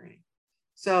club training.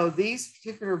 So these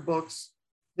particular books,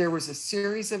 there was a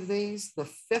series of these. The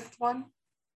 5th one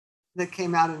that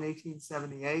came out in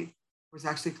 1878 was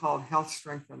actually called Health,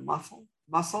 Strength, and Muscle.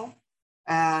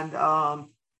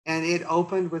 And it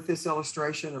opened with this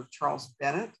illustration of Charles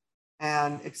Bennett.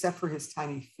 And except for his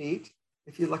tiny feet,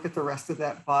 if you look at the rest of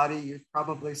that body, you'd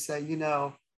probably say, you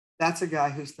know, that's a guy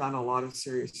who's done a lot of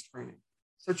serious training.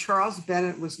 So Charles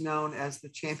Bennett was known as the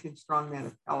champion strongman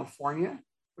of California,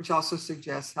 which also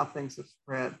suggests how things have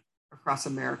spread across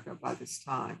America by this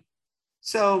time.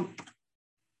 So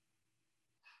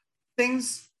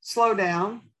things slow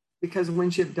down because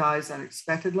Winship dies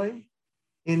unexpectedly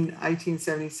in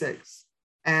 1876.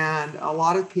 And a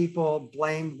lot of people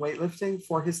blame weightlifting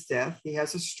for his death. He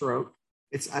has a stroke.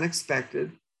 It's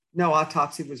unexpected. No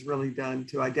autopsy was really done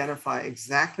to identify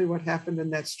exactly what happened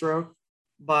in that stroke,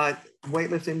 but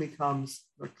weightlifting becomes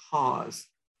the cause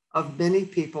of many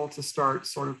people to start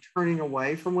sort of turning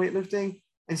away from weightlifting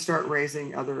and start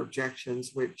raising other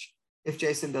objections, which if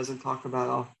Jason doesn't talk about,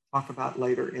 I'll talk about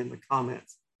later in the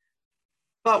comments.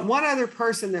 But one other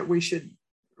person that we should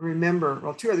remember,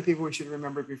 well, 2 other people we should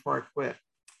remember before I quit.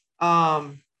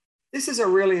 This is a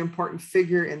really important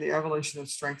figure in the evolution of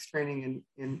strength training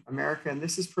in America. And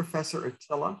this is Professor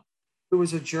Attila, who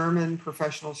was a German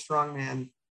professional strongman.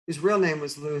 His real name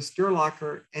was Louis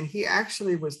Durlacher, and he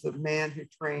actually was the man who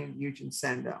trained Eugen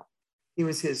Sandow. He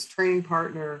was his training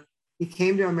partner. He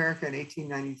came to America in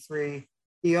 1893.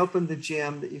 He opened the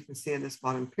gym that you can see in this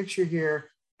bottom picture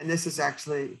here. And this is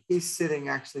actually, he's sitting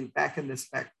actually back in this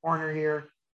back corner here.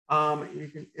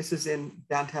 This is in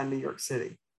downtown New York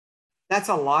City. That's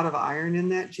a lot of iron in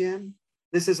that gym.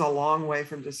 This is a long way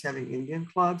from just having Indian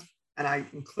clubs. And I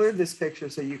include this picture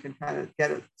so you can kind of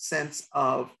get a sense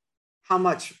of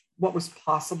what was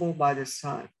possible by this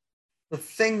time. The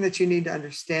thing that you need to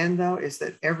understand, though, is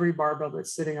that every barbell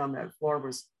that's sitting on that floor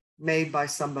was made by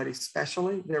somebody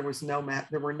specially. There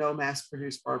were no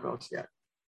mass-produced barbells yet.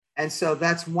 And so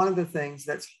that's one of the things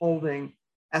that's holding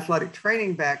athletic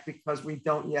training back, because we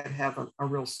don't yet have a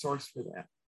real source for that.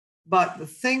 But the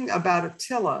thing about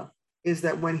Attila is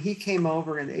that when he came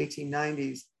over in the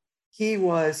 1890s, he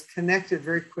was connected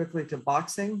very quickly to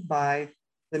boxing by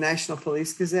the National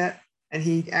Police Gazette. And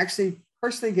he actually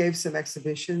personally gave some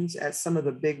exhibitions at some of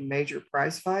the big major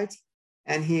prize fights.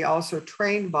 And he also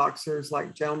trained boxers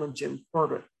like gentleman Jim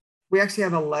Corbett. We actually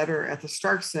have a letter at the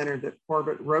Stark Center that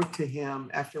Corbett wrote to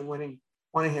him after winning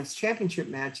one of his championship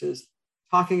matches,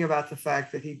 talking about the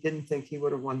fact that he didn't think he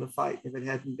would have won the fight if it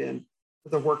hadn't been for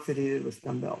the work that he did with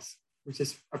dumbbells, which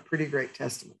is a pretty great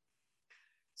testament.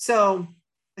 So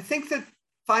I think the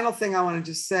final thing I want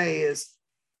to just say is,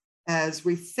 as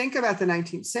we think about the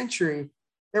 19th century,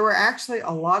 there were actually a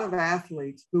lot of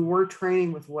athletes who were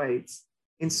training with weights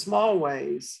in small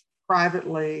ways,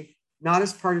 privately, not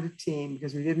as part of a team,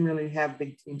 because we didn't really have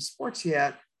big team sports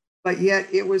yet, but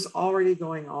yet it was already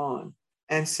going on.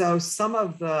 And so some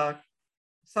of the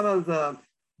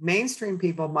mainstream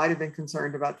people might have been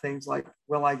concerned about things like,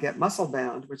 will I get muscle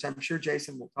bound, which I'm sure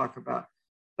Jason will talk about.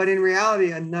 But in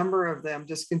reality, a number of them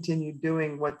just continued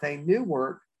doing what they knew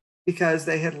worked because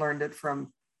they had learned it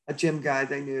from a gym guy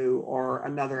they knew or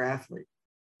another athlete.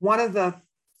 One of the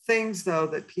things, though,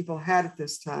 that people had at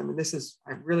this time, and this is,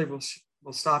 I really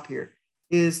will stop here,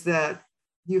 is that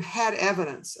you had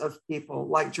evidence of people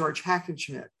like George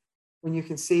Hackenschmidt, when you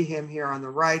can see him here on the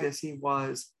right as he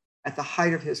was at the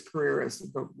height of his career as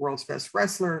the world's best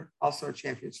wrestler, also a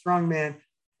champion strongman.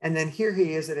 And then here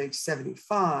he is at age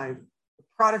 75, the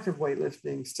product of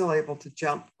weightlifting, still able to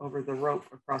jump over the rope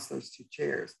across those two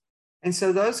chairs. And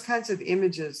so those kinds of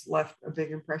images left a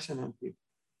big impression on people.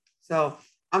 So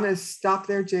I'm going to stop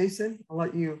there, Jason. I'll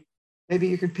let you, maybe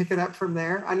you can pick it up from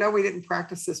there. I know we didn't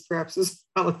practice this perhaps as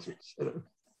well as we should have.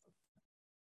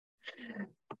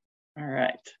 All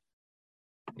right.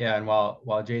 Yeah, and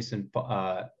while Jason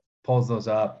pulls those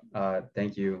up,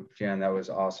 thank you, Jan. That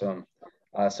was awesome.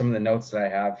 Some of the notes that I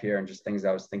have here and just things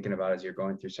I was thinking about as you're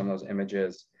going through some of those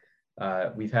images.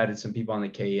 We've had some people on the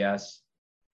KES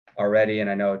already, and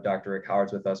I know Dr. Rick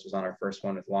Howard's with us, was on our first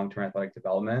one with long-term athletic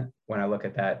development. When I look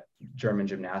at that German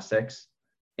gymnastics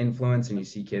influence and you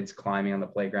see kids climbing on the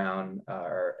playground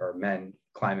or men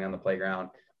climbing on the playground,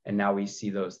 and now we see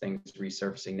those things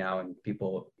resurfacing now and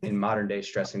people in modern day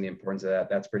stressing the importance of that.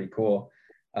 That's pretty cool.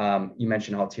 You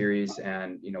mentioned halteres,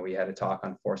 and we had a talk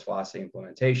on force velocity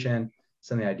implementation.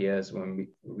 Some of the ideas when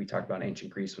we talked about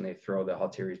ancient Greece, when they throw the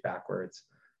halteres backwards,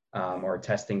 or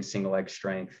testing single leg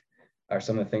strength, are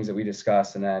some of the things that we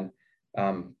discussed. And then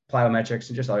plyometrics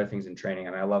and just other things in training.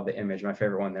 I mean, I love the image. My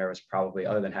favorite one there was probably,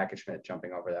 other than Hackenschmidt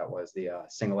jumping over, that was the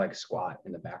single leg squat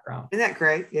in the background. Isn't that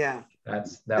great? Yeah. That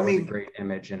was a great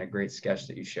image and a great sketch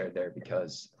that you shared there,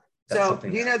 because that's so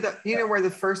you know where the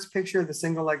first picture of the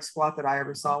single leg squat that I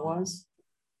ever saw was?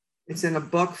 It's in a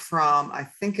book from, I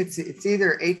think it's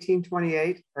either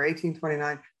 1828 or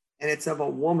 1829, and it's of a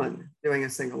woman doing a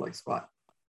single leg squat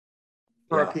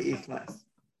for a PE class.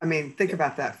 I mean, think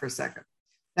about that for a second.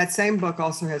 That same book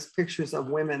also has pictures of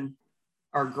women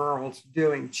or girls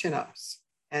doing chin-ups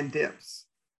and dips.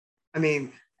 I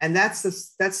mean, and that's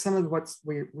some of what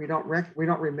we don't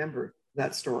remember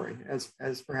that story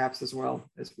as perhaps as well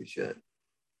as we should.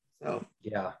 So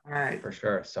yeah, all right, for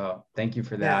sure. So thank you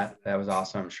for that. Yeah. That was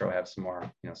awesome. I'm sure we'll have some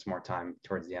more time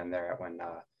towards the end there when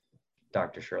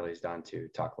Dr. Shirley's done to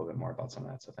talk a little bit more about some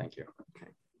of that. So thank you.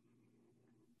 Okay.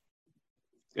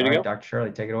 Good to go. Dr.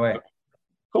 Shirley, take it away.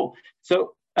 Cool.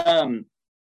 So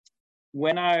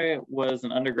when I was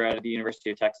an undergrad at the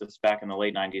University of Texas back in the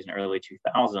late 90s and early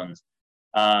 2000s,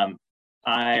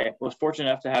 I was fortunate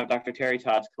enough to have Dr. Terry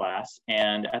Todd's class.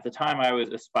 And at the time I was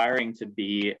aspiring to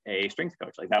be a strength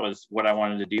coach. Like, that was what I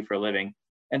wanted to do for a living.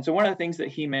 And so one of the things that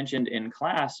he mentioned in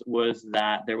class was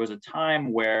that there was a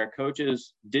time where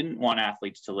coaches didn't want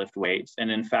athletes to lift weights.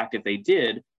 And in fact, if they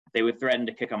did, they would threaten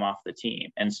to kick them off the team.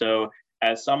 And so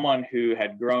as someone who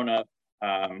had grown up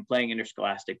playing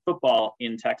interscholastic football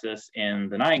in Texas in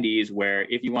the 90s, where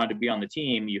if you wanted to be on the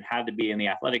team, you had to be in the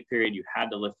athletic period, you had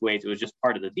to lift weights, it was just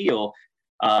part of the deal.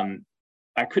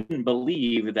 I couldn't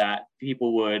believe that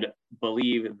people would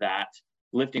believe that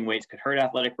lifting weights could hurt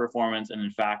athletic performance, and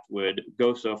in fact would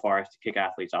go so far as to kick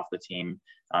athletes off the team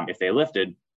if they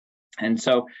lifted. And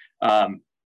so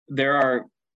there are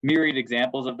myriad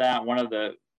examples of that. One of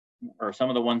the or some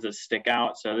of the ones that stick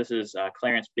out. So this is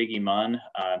Clarence Biggie Munn,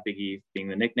 Biggie being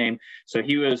the nickname. So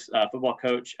he was a football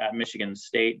coach at Michigan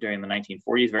State during the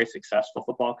 1940s, very successful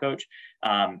football coach.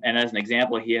 And as an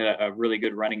example, he had a really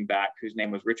good running back whose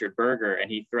name was Richard Berger, and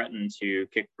he threatened to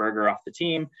kick Berger off the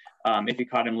team if he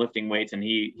caught him lifting weights. And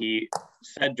he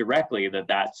said directly that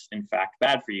that's in fact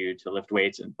bad for you to lift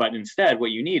weights, but instead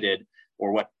what you needed,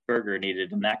 or what Berger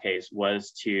needed in that case,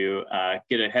 was to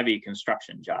get a heavy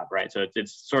construction job, right? So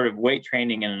it's sort of weight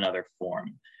training in another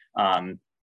form.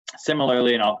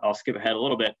 Similarly, and I'll skip ahead a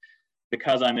little bit,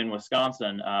 because I'm in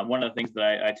Wisconsin, one of the things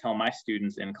that I tell my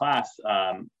students in class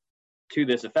to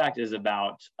this effect is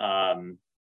about the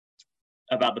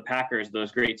Packers,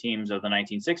 those great teams of the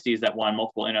 1960s that won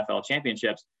multiple NFL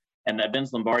championships, and that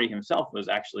Vince Lombardi himself was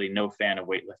actually no fan of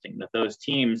weightlifting, that those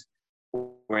teams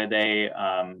where they,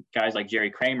 guys like Jerry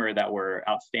Kramer that were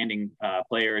outstanding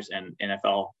players and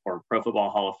NFL or Pro Football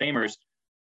Hall of Famers,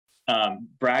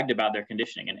 bragged about their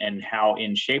conditioning and how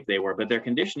in shape they were. But their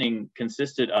conditioning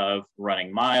consisted of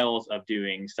running miles, of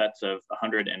doing sets of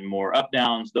 100 and more up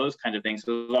downs, those kinds of things.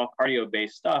 So it was all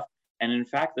cardio-based stuff. And in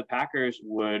fact, the Packers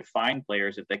would fine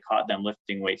players if they caught them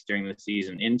lifting weights during the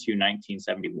season into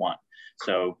 1971.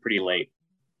 So pretty late.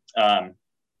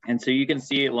 And so you can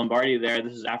see Lombardi there.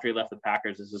 This is after he left the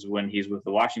Packers. This is when he's with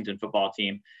the Washington football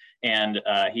team. And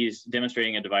he's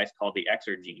demonstrating a device called the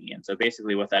Exergenie. And so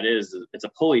basically what that is, it's a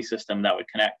pulley system that would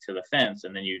connect to the fence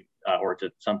and then or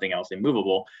to something else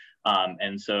immovable.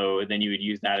 And so then you would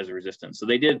use that as a resistance. So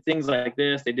they did things like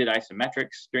this. They did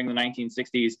isometrics during the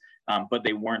 1960s, but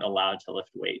they weren't allowed to lift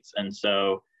weights. And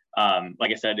so,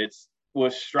 like I said,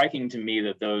 was striking to me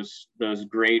that those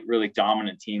great, really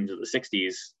dominant teams of the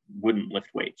 60s wouldn't lift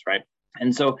weights, right?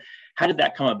 And so how did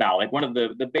that come about? Like, one of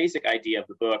the basic idea of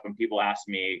the book, when people ask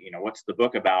me, what's the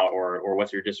book about, or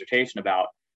what's your dissertation about?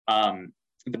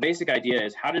 The basic idea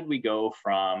is, how did we go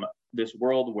from this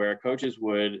world where coaches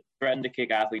would threaten to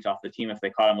kick athletes off the team if they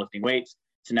caught them lifting weights,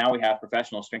 to now we have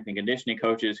professional strength and conditioning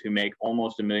coaches who make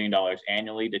almost $1 million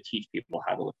annually to teach people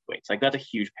how to lift weights? Like, that's a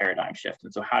huge paradigm shift.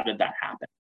 And so how did that happen?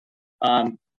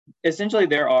 Essentially,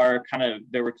 there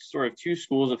were sort of two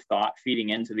schools of thought feeding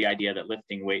into the idea that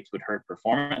lifting weights would hurt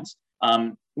performance.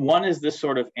 One is this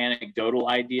sort of anecdotal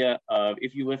idea of,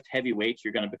 if you lift heavy weights,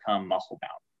 you're going to become muscle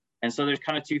bound. And so there's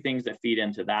kind of two things that feed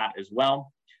into that as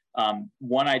well.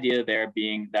 One idea there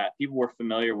being that people were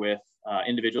familiar with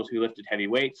individuals who lifted heavy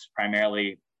weights,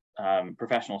 primarily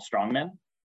professional strongmen.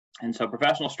 And so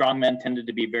professional strongmen tended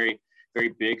to be very,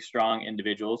 very big, strong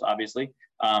individuals, obviously,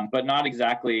 but not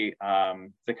exactly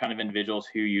the kind of individuals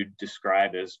who you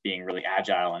describe as being really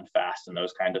agile and fast and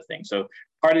those kinds of things. So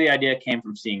part of the idea came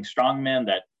from seeing strong men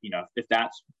that, if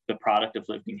that's the product of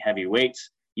lifting heavy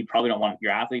weights, you probably don't want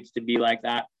your athletes to be like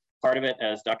that. Part of it,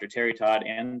 as Dr. Terry Todd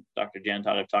and Dr. Jen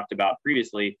Todd have talked about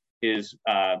previously, is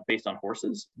based on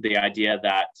horses. The idea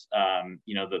that,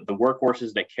 the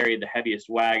workhorses that carried the heaviest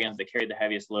wagons, that carried the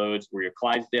heaviest loads, were your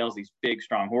Clydesdales, these big,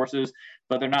 strong horses,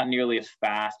 but they're not nearly as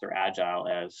fast or agile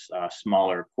as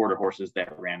smaller quarter horses that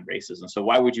ran races. And so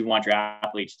why would you want your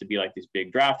athletes to be like these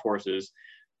big draft horses?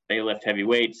 They lift heavy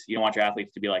weights. You don't want your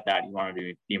athletes to be like that. You want them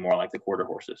to be more like the quarter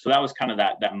horses. So that was kind of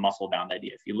that muscle bound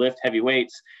idea. If you lift heavy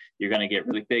weights, you're going to get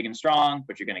really big and strong,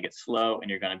 but you're going to get slow and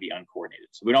you're going to be uncoordinated.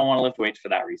 So we don't want to lift weights for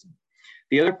that reason.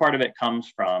 The other part of it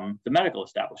comes from the medical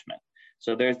establishment.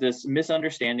 So there's this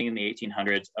misunderstanding in the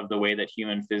 1800s of the way that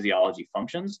human physiology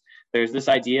functions. There's this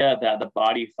idea that the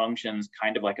body functions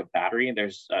kind of like a battery.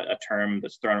 There's a term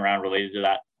that's thrown around related to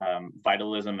that,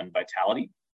 vitalism and vitality.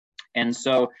 And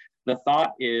so the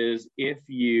thought is, if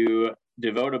you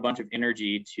devote a bunch of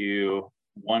energy to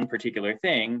one particular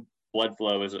thing, blood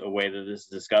flow is a way that this is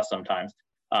discussed sometimes,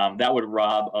 that would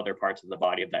rob other parts of the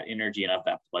body of that energy and of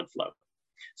that blood flow.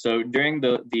 So during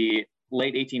the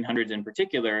late 1800s in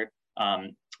particular,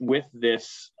 with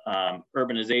this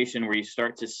urbanization, where you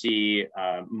start to see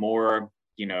more,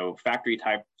 factory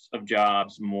types of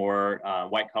jobs, more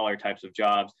white collar types of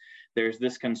jobs, there's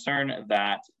this concern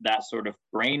that that sort of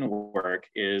brain work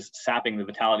is sapping the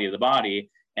vitality of the body.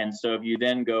 And so if you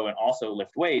then go and also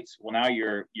lift weights, well, now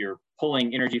you're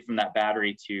pulling energy from that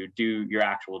battery to do your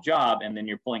actual job, and then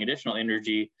you're pulling additional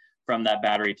energy from that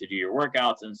battery to do your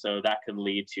workouts. And so that could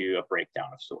lead to a breakdown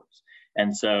of sorts.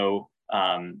 And so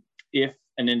if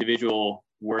an individual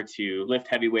were to lift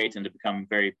heavy weights and to become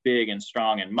very big and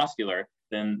strong and muscular,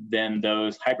 then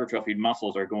those hypertrophied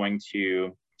muscles are going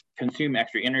to consume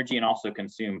extra energy and also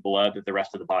consume blood that the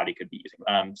rest of the body could be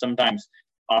using. Sometimes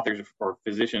authors or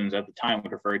physicians at the time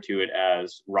would refer to it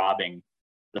as robbing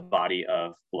the body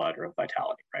of blood or of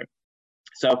vitality, right?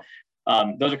 So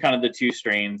those are kind of the two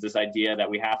strains, this idea that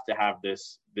we have to have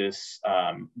this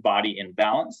body in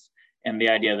balance, and the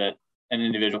idea that an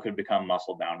individual could become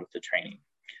muscle bound with the training.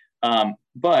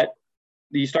 But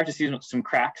you start to see some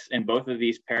cracks in both of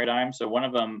these paradigms. So one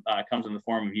of them comes in the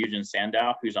form of Eugen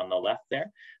Sandow, who's on the left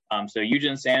there. So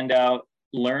Eugen Sandow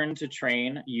learned to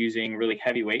train using really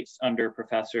heavy weights under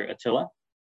Professor Attila.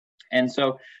 And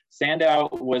so Sandow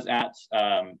was at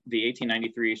the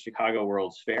 1893 Chicago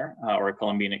World's Fair, or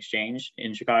Columbian Exchange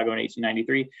in Chicago in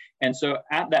 1893. And so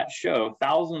at that show,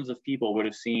 thousands of people would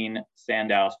have seen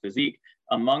Sandow's physique.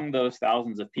 Among those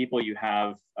thousands of people, you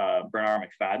have Bernard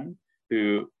McFadden,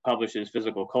 who publishes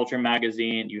Physical Culture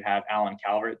magazine. You have Alan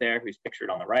Calvert there, who's pictured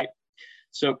on the right.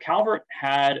 So Calvert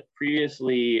had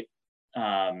previously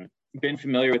been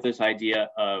familiar with this idea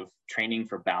of training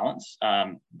for balance.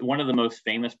 One of the most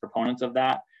famous proponents of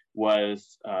that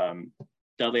was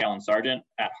Dudley Allen Sargent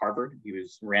at Harvard. He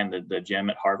ran the gym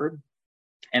at Harvard.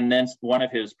 And then one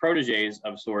of his proteges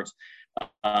of sorts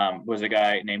was a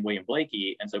guy named William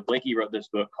Blakey. And so Blakey wrote this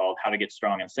book called How to Get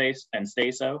Strong and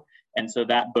Stay So. And so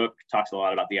that book talks a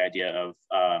lot about the idea of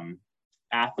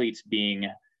athletes being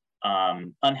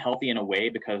unhealthy in a way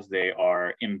because they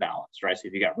are imbalanced, right? So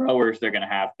if you got rowers, they're going to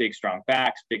have big, strong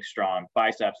backs, big, strong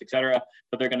biceps, etc.,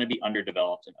 but they're going to be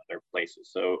underdeveloped in other places.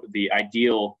 So the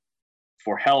ideal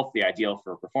for health, the ideal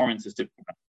for performance is to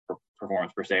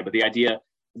performance per se, but the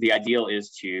ideal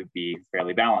is to be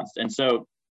fairly balanced. And so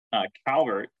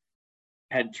Calvert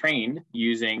had trained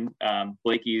using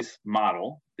Blakey's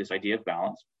model, this idea of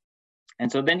balance.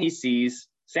 And so then he sees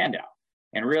Sandow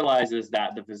and realizes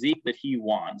that the physique that he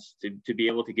wants to be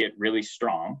able to get really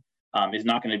strong is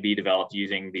not going to be developed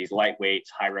using these lightweight,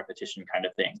 high repetition kind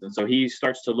of things. And so he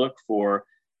starts to look for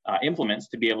implements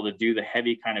to be able to do the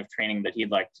heavy kind of training that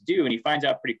he'd like to do. And he finds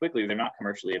out pretty quickly they're not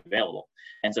commercially available.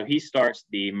 And so he starts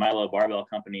the Milo Barbell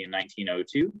Company in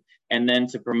 1902. And then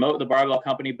to promote the barbell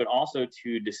company, but also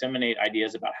to disseminate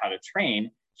ideas about how to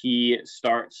train, he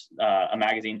starts a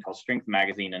magazine called Strength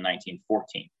Magazine in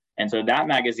 1914. And so that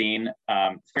magazine,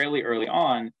 fairly early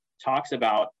on, talks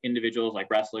about individuals like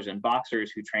wrestlers and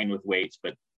boxers who train with weights,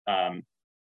 but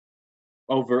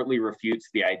overtly refutes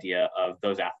the idea of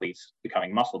those athletes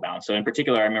becoming muscle bound. So in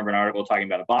particular, I remember an article talking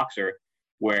about a boxer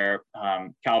where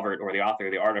Calvert, or the author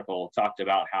of the article, talked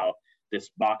about how this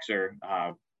boxer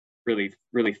really,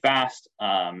 really fast.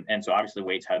 And so obviously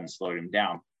weights hadn't slowed him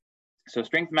down. So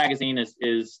Strength Magazine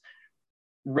is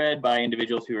read by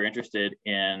individuals who are interested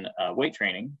in weight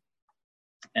training.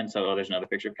 And so there's another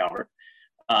picture of Calvert.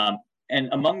 And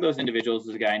among those individuals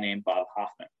is a guy named Bob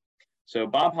Hoffman. So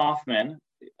Bob Hoffman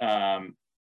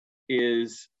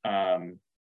is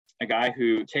a guy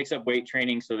who takes up weight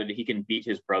training so that he can beat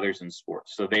his brothers in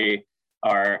sports. So they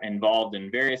are involved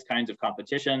in various kinds of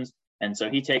competitions. And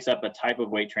so he takes up a type of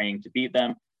weight training to beat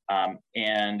them.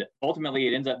 And ultimately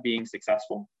it ends up being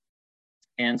successful.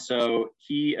 And so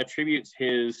he attributes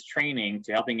his training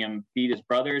to helping him beat his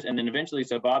brothers. And then eventually,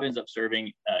 so Bob ends up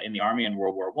serving in the Army in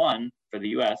World War I for the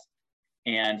US.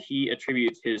 And he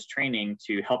attributes his training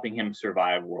to helping him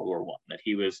survive World War I, that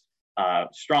he was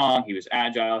strong, he was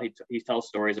agile. He tells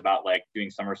stories about like doing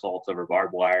somersaults over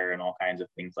barbed wire and all kinds of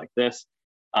things like this.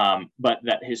 But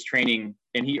that his training,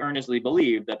 and he earnestly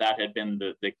believed that that had been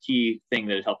the key thing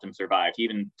that had helped him survive. He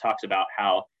even talks about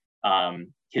how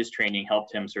his training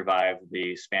helped him survive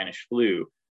the Spanish flu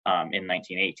in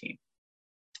 1918.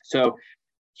 So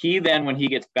he then, when he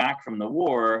gets back from the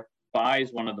war,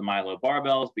 buys one of the Milo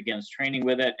barbells, begins training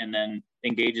with it, and then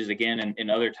engages again in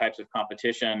other types of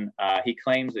competition. He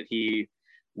claims that he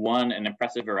won an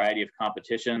impressive variety of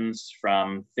competitions,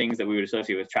 from things that we would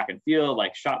associate with track and field,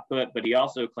 like shot put, but he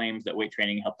also claims that weight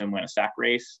training helped him win a sack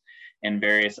race and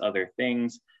various other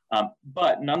things.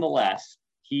 But nonetheless,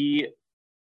 he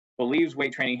believes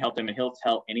weight training helped him, and he'll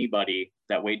tell anybody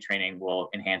that weight training will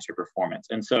enhance your performance.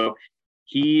 And so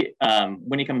he,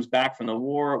 when he comes back from the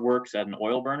war, works at an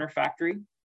oil burner factory.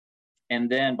 And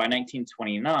then by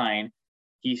 1929,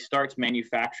 he starts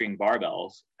manufacturing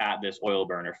barbells at this oil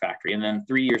burner factory. And then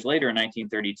 3 years later, in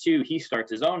 1932, he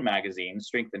starts his own magazine,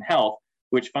 Strength and Health,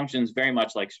 which functions very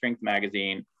much like Strength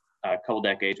Magazine a couple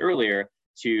decades earlier,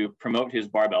 to promote his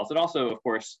barbells. It also, of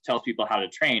course, tells people how to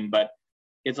train, but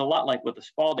it's a lot like what the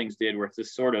Spaldings did, where it's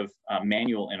this sort of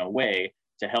manual in a way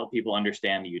to help people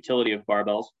understand the utility of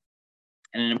barbells.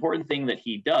 And an important thing that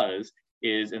he does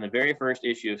is, in the very first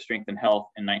issue of Strength and Health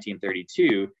in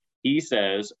 1932, he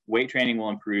says weight training will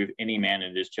improve any man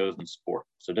in his chosen sport.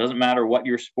 So it doesn't matter what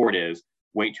your sport is,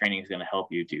 weight training is going to help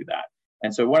you do that.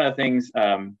 And so one of the things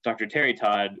Dr. Terry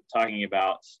Todd, talking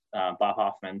about Bob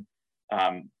Hoffman,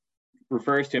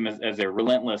 refers to him as a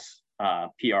relentless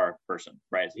PR person,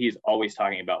 right? So he's always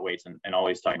talking about weights and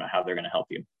always talking about how they're going to help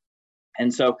you.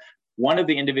 And so one of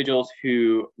the individuals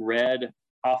who read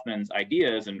Hoffman's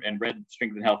ideas and read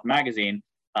Strength and Health magazine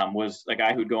was a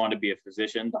guy who'd go on to be a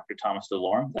physician, Dr. Thomas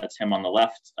DeLorme. That's him on the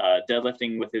left,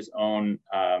 deadlifting with his own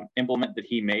implement that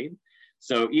he made.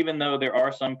 So even though there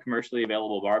are some commercially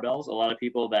available barbells, a lot of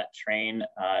people that train,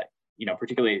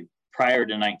 particularly prior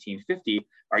to 1950,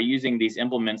 are using these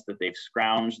implements that they've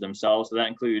scrounged themselves. So that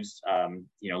includes,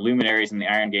 luminaries in the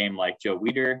iron game like Joe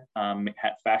Weider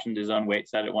had fashioned his own weight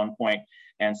set at one point.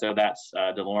 And so that's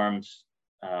DeLorme's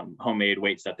homemade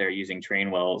weight set. They're using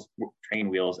train wheels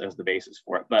as the basis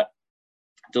for it. But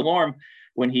DeLorme,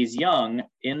 when he's young,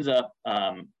 ends up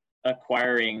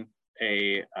acquiring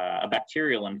a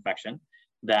bacterial infection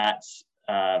that's,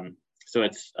 so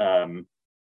it's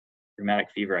rheumatic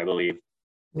fever, I believe.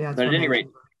 Yeah. But at any rate,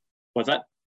 what's that?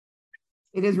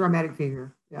 It is rheumatic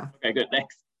fever. Yeah. Okay, good,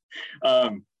 thanks.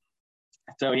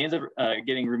 So he ends up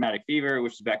getting rheumatic fever,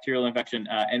 which is a bacterial infection,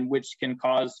 and which can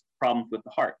cause problems with the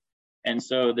heart. And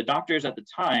so the doctors at the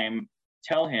time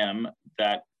tell him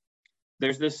that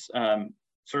there's this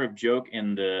sort of joke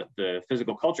in the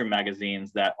physical culture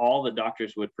magazines that all the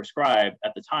doctors would prescribe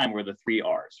at the time were the 3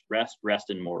 R's: rest, rest,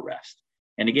 and more rest.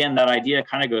 And again, that idea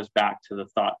kind of goes back to the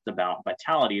thoughts about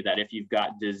vitality, that if you've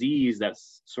got disease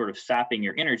that's sort of sapping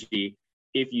your energy,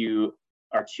 if you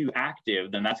are too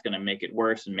active, then that's going to make it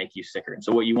worse and make you sicker. And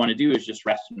so what you want to do is just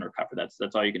rest and recover.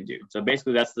 That's all you can do. So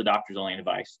basically that's the doctor's only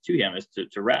advice to him, is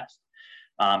to rest.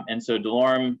 And so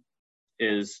DeLorme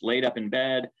is laid up in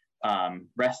bed,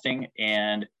 resting.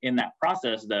 And in that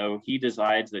process, though, he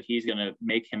decides that he's going to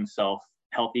make himself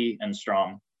healthy and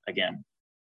strong again.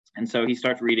 And so he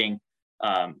starts reading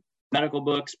medical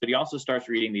books, but he also starts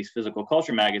reading these physical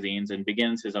culture magazines and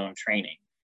begins his own training.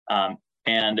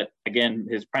 And again,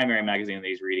 his primary magazine that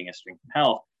he's reading is Strength and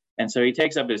Health. And so he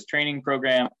takes up his training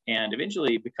program and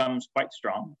eventually becomes quite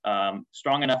strong,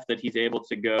 strong enough that he's able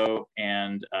to go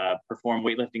and perform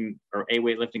weightlifting or a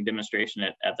weightlifting demonstration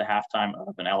at the halftime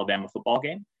of an Alabama football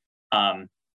game.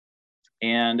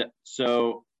 And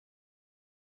so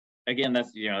again,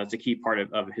 that's a key part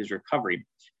of his recovery.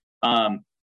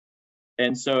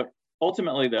 And so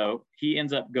ultimately, though, he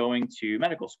ends up going to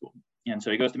medical school. And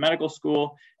so he goes to medical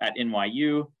school at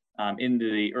NYU in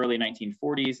the early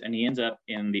 1940s, and he ends up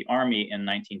in the Army in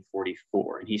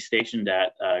 1944. And he's stationed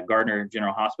at Gardner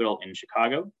General Hospital in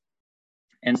Chicago.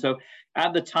 And so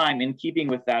at the time, in keeping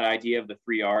with that idea of the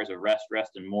 3 R's of rest,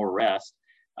 rest, and more rest,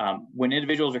 when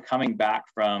individuals are coming back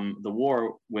from the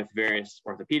war with various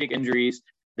orthopedic injuries,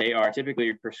 they are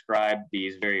typically prescribed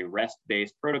these very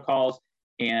rest-based protocols.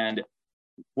 And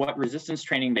what resistance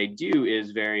training they do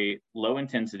is very low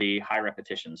intensity, high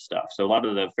repetition stuff. So a lot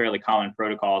of the fairly common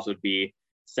protocols would be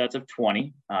sets of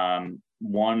 20,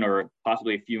 one or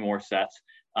possibly a few more sets.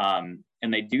 And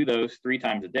they do those 3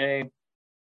 times a day.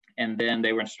 And then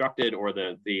they were instructed, or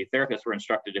the therapists were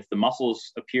instructed, if the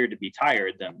muscles appeared to be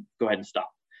tired, then go ahead and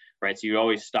stop, right? So you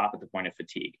always stop at the point of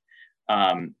fatigue.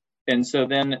 And so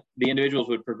then the individuals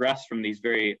would progress from these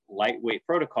very lightweight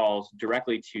protocols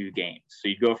directly to games. So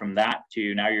you go from that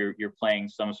to now you're playing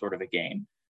some sort of a game.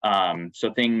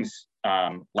 So things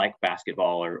like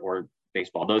basketball or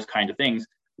baseball, those kinds of things,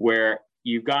 where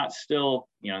you've got still,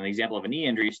 in the example of a knee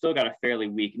injury, you still got a fairly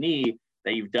weak knee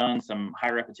that you've done some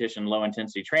high repetition, low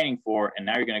intensity training for, and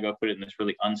now you're going to go put it in this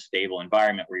really unstable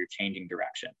environment where you're changing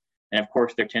direction. And of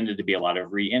course, there tended to be a lot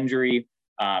of re-injury.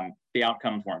 The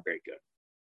outcomes weren't very good.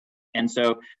 And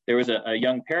so there was a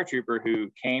young paratrooper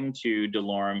who came to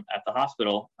DeLorme at the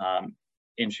hospital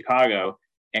in Chicago,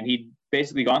 and he'd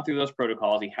basically gone through those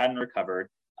protocols. He hadn't recovered,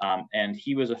 and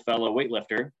he was a fellow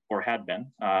weightlifter, or had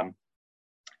been.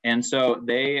 And so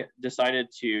they decided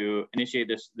to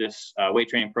initiate this weight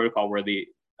training protocol where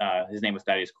his name was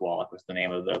Thaddeus Kowalik, was the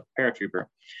name of the paratrooper.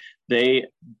 They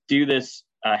do this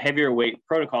heavier weight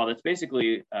protocol that's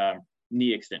basically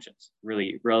knee extensions,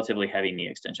 really relatively heavy knee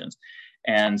extensions.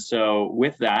 And so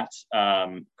with that,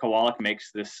 Kowalik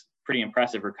makes this pretty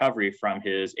impressive recovery from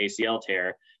his ACL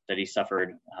tear that he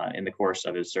suffered in the course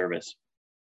of his service.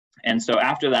 And so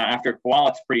after that, after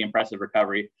Kowalik's pretty impressive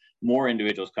recovery, more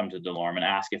individuals come to DeLorme and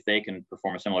ask if they can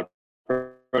perform a similar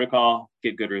protocol,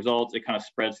 get good results. It kind of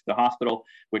spreads to the hospital,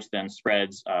 which then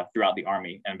spreads throughout the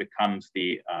Army and becomes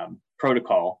the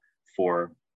protocol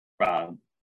for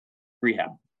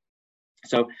rehab.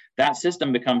 So that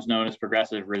system becomes known as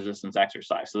progressive resistance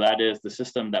exercise. So that is the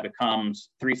system that becomes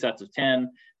 3 sets of 10.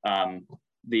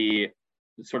 The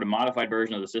sort of modified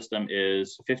version of the system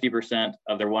is 50%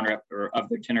 of their 1 rep or of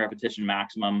their 10 repetition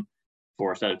maximum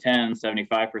for a set of 10,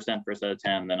 75% for a set of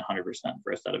 10, then 100%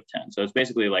 for a set of 10. So it's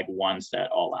basically like 1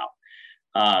 set all out.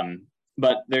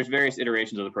 But there's various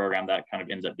iterations of the program that kind of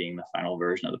ends up being the final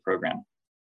version of the program.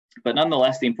 But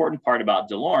nonetheless, the important part about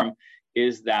Delorme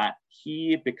is that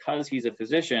he, because he's a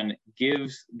physician,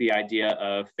 gives the idea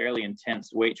of fairly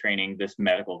intense weight training this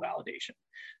medical validation.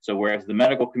 So whereas the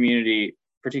medical community,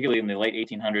 particularly in the late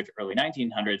 1800s, early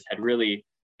 1900s, had really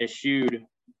eschewed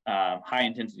high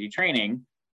intensity training,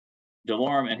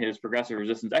 Delorme and his progressive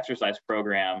resistance exercise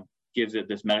program gives it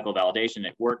this medical validation.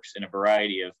 It works in a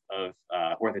variety of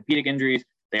orthopedic injuries.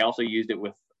 They also used it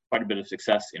with quite a bit of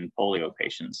success in polio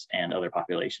patients and other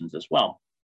populations as well.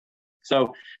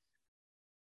 So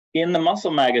in the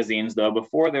muscle magazines, though,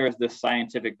 before there was this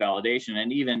scientific validation,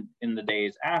 and even in the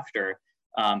days after,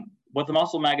 what the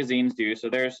muscle magazines do, so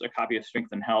there's a copy of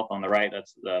Strength and Health on the right.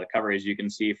 That's the cover, as you can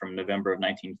see, from November of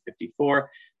 1954.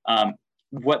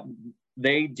 What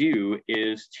they do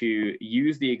is to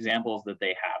use the examples that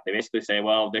they have. They basically say,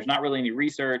 well, there's not really any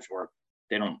research, or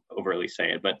they don't overtly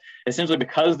say it, but essentially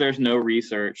because there's no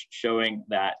research showing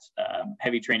that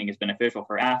heavy training is beneficial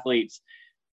for athletes,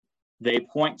 they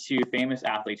point to famous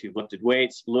athletes who've lifted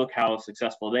weights. Look how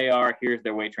successful they are. Here's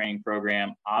their weight training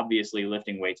program. Obviously,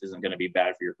 lifting weights isn't going to be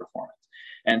bad for your performance.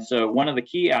 And so one of the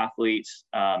key athletes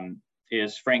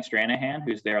is Frank Stranahan,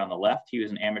 who's there on the left. He was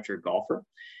an amateur golfer.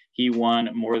 He won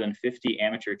more than 50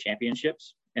 amateur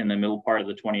championships in the middle part of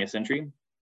the 20th century.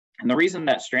 And the reason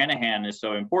that Stranahan is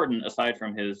so important, aside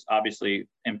from his obviously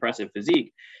impressive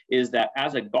physique, is that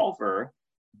as a golfer,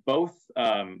 both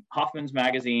Hoffman's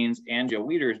magazines and Joe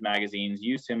Weider's magazines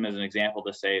used him as an example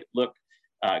to say, look,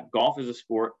 golf is a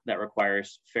sport that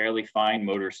requires fairly fine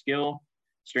motor skill.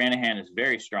 Stranahan is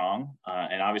very strong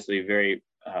and obviously very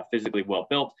physically well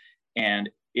built. And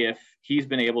if he's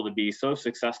been able to be so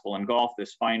successful in golf,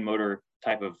 this fine motor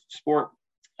type of sport,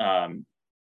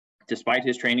 despite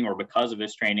his training or because of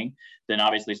his training, then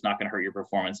obviously it's not going to hurt your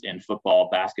performance in football,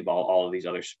 basketball, all of these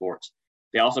other sports.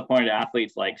 They also pointed to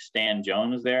athletes like Stan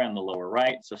Jones there in the lower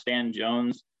right. So Stan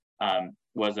Jones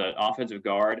was an offensive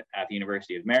guard at the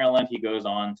University of Maryland. He goes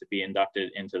on to be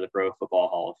inducted into the Pro Football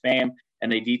Hall of Fame, and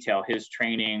they detail his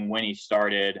training, when he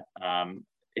started,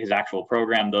 his actual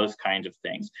program, those kinds of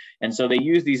things. And so they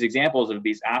use these examples of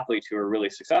these athletes who are really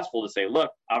successful to say,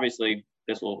 look, obviously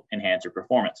this will enhance your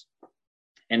performance.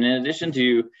 And in addition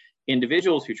to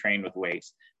individuals who train with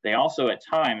weights, they also at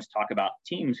times talk about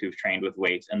teams who've trained with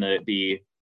weights and the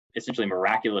essentially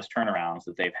miraculous turnarounds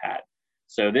that they've had.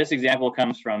 So this example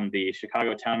comes from the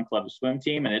Chicago Town Club swim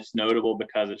team, and it's notable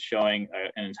because it's showing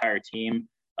an entire team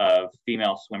of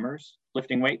female swimmers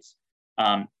lifting weights.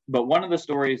 But one of the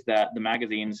stories that the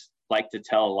magazines like to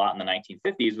tell a lot in the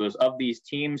 1950s was of these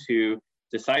teams who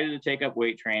decided to take up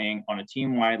weight training on a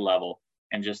team-wide level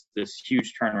and just this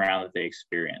huge turnaround that they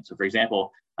experienced. So for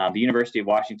example, the University of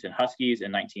Washington Huskies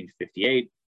in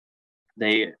 1958,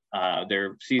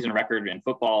 their season record in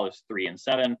football is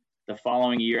 3-7. The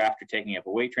following year, after taking up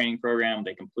a weight training program,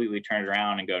 they completely turn it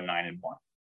around and go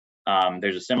 9-1.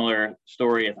 There's a similar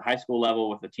story at the high school level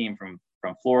with a team from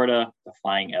Florida, the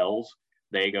Flying L's.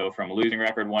 They go from a losing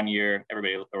record one year,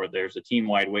 there's a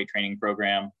team-wide weight training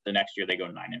program. The next year they go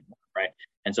 9-1, right?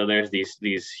 And so there's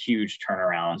these huge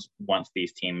turnarounds once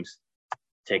these teams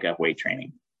take up weight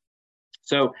training.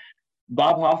 So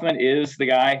Bob Hoffman is the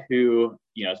guy who,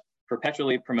 is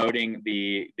perpetually promoting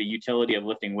the utility of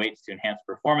lifting weights to enhance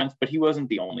performance, but he wasn't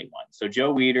the only one. So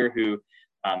Joe Weider, who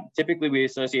typically we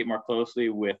associate more closely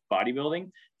with bodybuilding,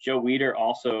 Joe Weider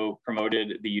also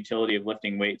promoted the utility of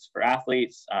lifting weights for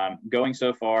athletes, going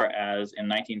so far as in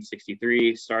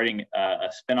 1963, starting a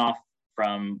spinoff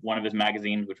from one of his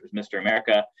magazines, which was Mr.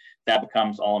 America, that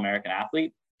becomes All-American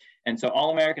Athlete. And so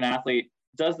All-American Athlete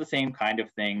does the same kind of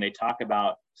thing. They talk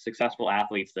about successful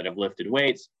athletes that have lifted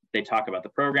weights. They talk about the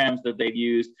programs that they've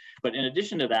used. But in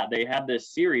addition to that, they had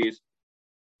this series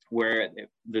where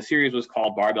the series was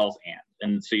called Barbells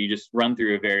and so you just run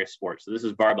through various sports. So this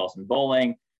is barbells in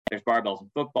bowling, there's barbells in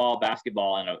football,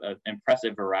 basketball, and an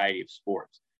impressive variety of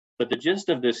sports. But the gist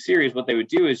of this series, what they would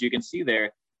do is, you can see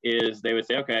there, is they would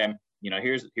say, okay,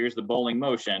 here's the bowling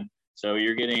motion. So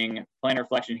you're getting plantar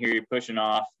flexion here, you're pushing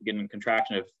off, getting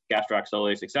contraction of gastroc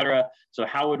soleus, etc. So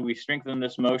how would we strengthen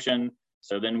this motion?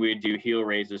 So then we'd do heel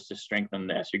raises to strengthen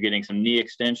this. You're getting some knee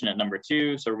extension at number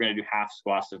 2. So we're going to do half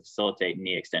squats to facilitate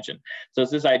knee extension. So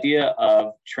it's this idea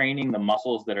of training the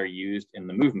muscles that are used in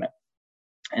the movement.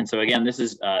 And so again, this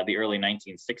is the early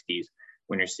 1960s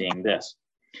when you're seeing this.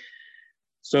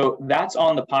 So that's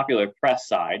on the popular press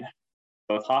side.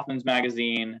 Both Hoffman's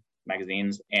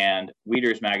magazines and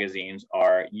Weider's magazines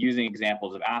are using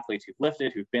examples of athletes who've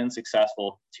lifted, who've been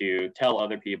successful, to tell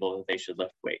other people that they should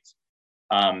lift weights.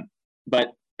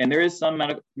 And there is some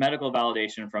medical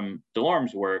validation from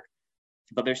Delorme's work,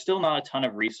 but there's still not a ton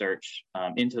of research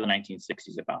into the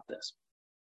 1960s about this.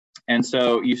 And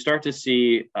so you start to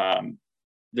see,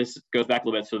 this goes back a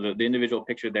little bit. So the individual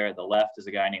pictured there at the left is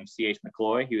a guy named C.H.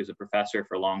 McCloy. He was a professor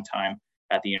for a long time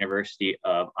at the University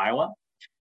of Iowa.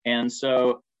 And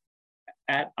so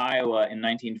at Iowa in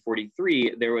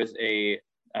 1943, there was a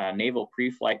naval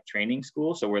pre-flight training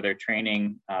school. So where they're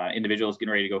training individuals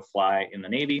getting ready to go fly in the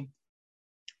Navy.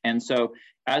 And so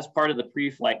as part of the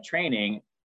pre-flight training,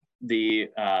 the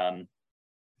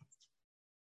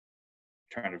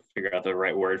trying to figure out the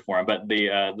right word for him, but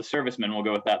the servicemen, we'll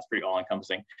go with that, it's pretty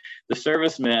all-encompassing. The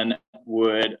servicemen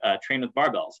would train with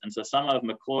barbells. And so some of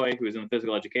McCloy, who was in the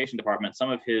physical education department,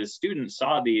 some of his students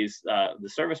saw these, the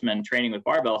servicemen training with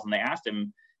barbells, and they asked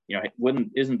him, you know,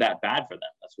 isn't that bad for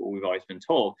them? That's what we've always been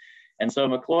told. And so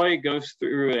McCloy goes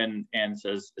through and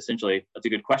says, essentially, that's a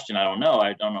good question. I don't know.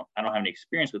 I don't have any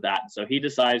experience with that. And so he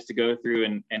decides to go through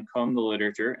and comb the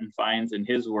literature and finds, in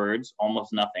his words,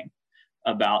 almost nothing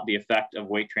about the effect of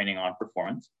weight training on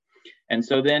performance. And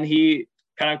so then he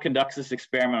kind of conducts this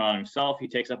experiment on himself. He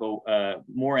takes up a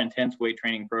more intense weight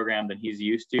training program than he's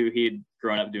used to. He'd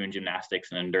grown up doing gymnastics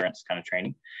and endurance kind of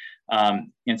training.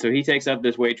 And so he takes up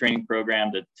this weight training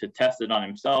program to test it on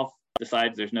himself,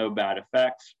 decides there's no bad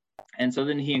effects. And so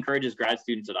then he encourages grad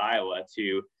students at Iowa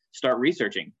to start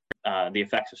researching the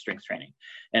effects of strength training.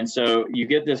 And so you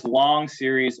get this long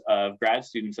series of grad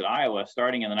students at Iowa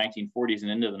starting in the 1940s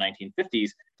and into the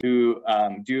 1950s who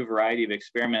do a variety of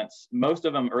experiments. Most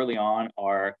of them early on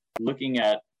are looking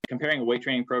at comparing a weight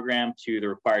training program to the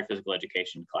required physical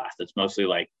education class. That's mostly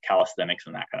like calisthenics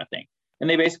and that kind of thing. And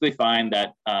they basically find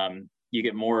that you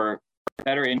get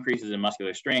better increases in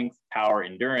muscular strength, power,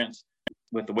 endurance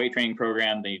with the weight training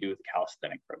program than you do with the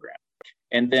calisthenic program.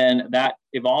 And then that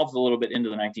evolves a little bit into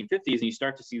the 1950s, and you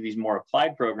start to see these more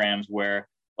applied programs where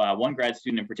one grad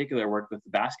student in particular worked with the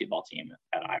basketball team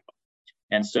at Iowa.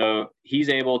 And so he's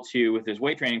able to, with his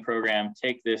weight training program,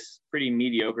 take this pretty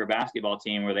mediocre basketball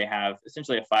team where they have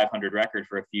essentially a 500 record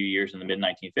for a few years in the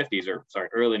mid-1950s, or sorry,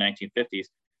 early 1950s,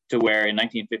 to where in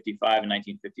 1955 and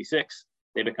 1956,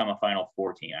 they become a Final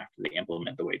Four team after they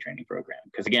implement the weight training program.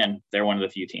 Because again, they're one of the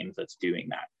few teams that's doing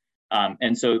that.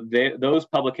 And so those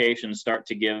publications start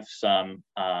to give start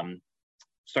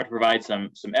to provide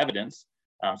some evidence,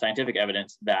 scientific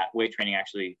evidence that weight training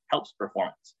actually helps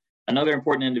performance. Another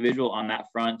important individual on that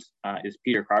front is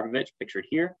Peter Karpovich, pictured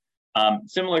here.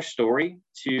 Similar story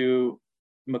to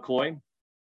McCloy.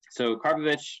 So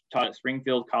Karpovich taught at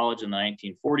Springfield College in the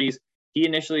 1940s. He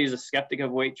initially is a skeptic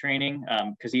of weight training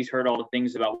because he's heard all the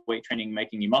things about weight training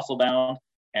making you muscle bound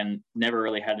and never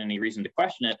really had any reason to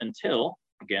question it until,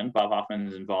 again, Bob Hoffman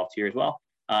is involved here as well,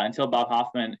 until Bob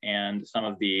Hoffman and some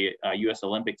of the US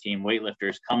Olympic team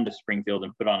weightlifters come to Springfield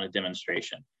and put on a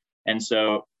demonstration. And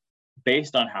so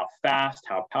based on how fast,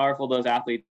 how powerful those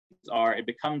athletes are, it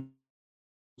becomes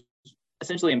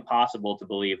essentially impossible to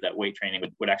believe that weight training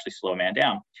would actually slow a man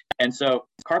down. And so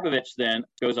Karpovich then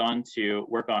goes on to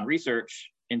work on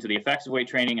research into the effects of weight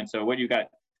training. And so what you got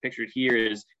pictured here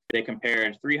is they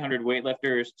compared 300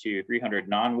 weightlifters to 300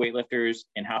 non-weightlifters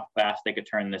and how fast they could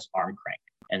turn this arm crank.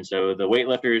 And so the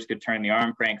weightlifters could turn the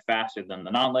arm crank faster than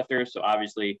the non-lifters. So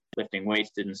obviously lifting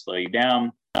weights didn't slow you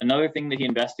down. Another thing that he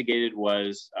investigated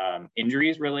was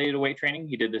injuries related to weight training.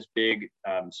 He did this big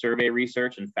survey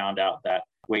research and found out that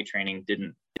weight training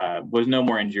was no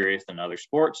more injurious than other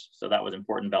sports. So that was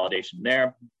important validation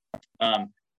there. Trying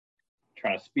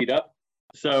to speed up.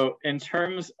 So in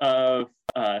terms of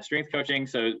strength coaching,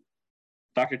 so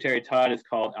Dr. Terry Todd is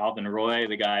called Alvin Roy,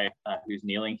 the guy who's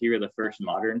kneeling here, the first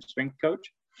modern strength coach.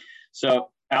 So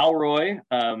Al Roy,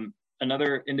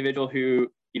 another individual who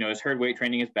has heard weight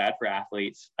training is bad for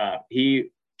athletes.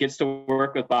 He gets to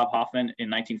work with Bob Hoffman in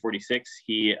 1946.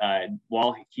 He,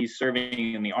 while he's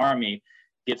serving in the Army,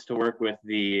 gets to work with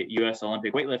the U.S.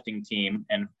 Olympic weightlifting team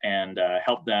and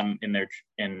help them in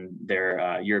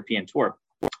their European tour.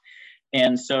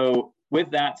 And so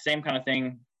with that same kind of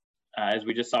thing, as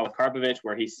we just saw with Karpovich,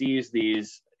 where he sees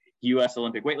these U.S.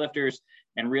 Olympic weightlifters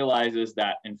and realizes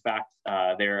that, in fact,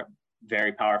 they're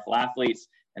very powerful athletes.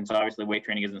 And so obviously weight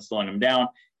training isn't slowing them down.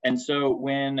 And so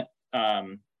when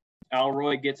Al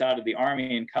Roy gets out of the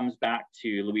Army and comes back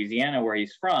to Louisiana, where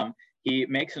he's from, he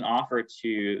makes an offer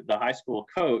to the high school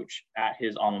coach at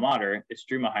his alma mater,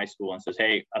 Estruma High School, and says,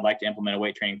 hey, I'd like to implement a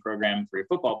weight training program for your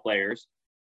football players.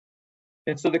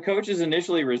 And so the coach is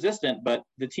initially resistant, but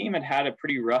the team had a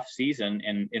pretty rough season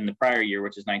in the prior year,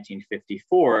 which is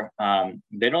 1954.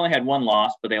 They'd only had one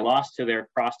loss, but they lost to their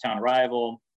crosstown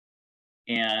rival.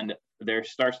 And there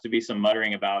starts to be some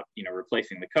muttering about,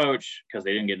 replacing the coach because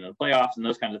they didn't get into the playoffs and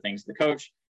those kinds of things. The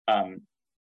coach,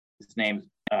 his name's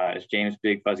as James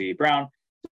Big Fuzzy Brown,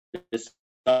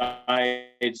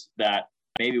 decides that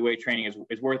maybe weight training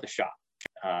is worth a shot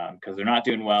because they're not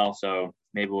doing well. So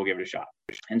maybe we'll give it a shot.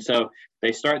 And so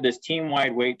they start this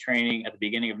team-wide weight training at the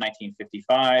beginning of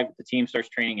 1955. The team starts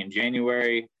training in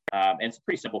January. And it's a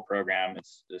pretty simple program.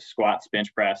 It's squats,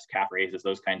 bench press, calf raises,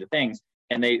 those kinds of things.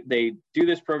 And they do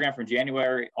this program from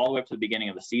January all the way up to the beginning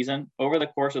of the season. Over the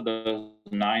course of those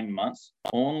 9 months,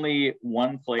 only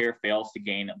one player fails to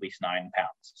gain at least 9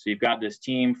 pounds. So you've got this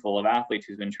team full of athletes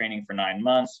who's been training for 9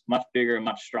 months, much bigger,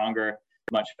 much stronger,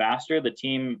 much faster. The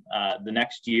team the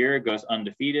next year goes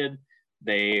undefeated.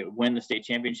 They win the state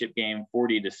championship game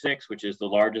 40-6, which is the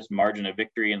largest margin of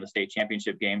victory in the state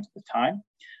championship games at the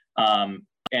time.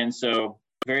 And so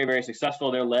very, very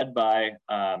successful. They're led by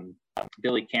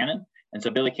Billy Cannon. And so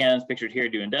Billy Cannon's pictured here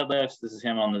doing deadlifts. This is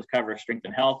him on the cover of Strength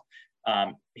and Health.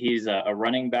 He's a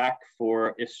running back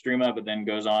for Estruma, but then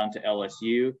goes on to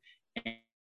LSU.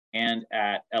 And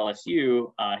at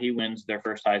LSU, he wins their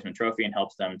first Heisman Trophy and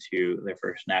helps them to their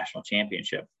first national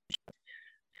championship.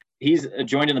 He's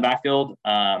joined in the backfield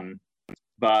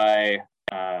by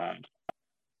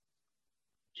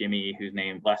Jimmy, whose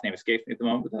last name escapes me at the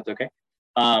moment, but that's okay.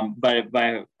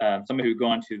 By somebody who would go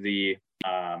on to the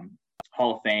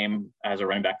Hall of Fame as a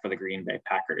running back for the Green Bay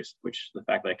Packers, which the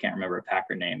fact that I can't remember a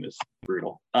Packer name is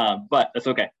brutal, but that's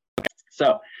okay.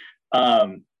 So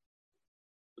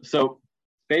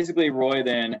basically Roy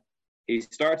then, he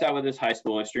starts out with his high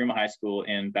school, Estruma High School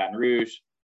in Baton Rouge,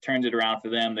 turns it around for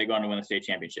them. They go on to win the state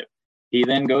championship. He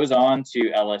then goes on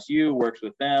to LSU, works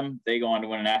with them. They go on to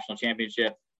win a national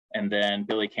championship. And then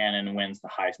Billy Cannon wins the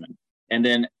Heisman. And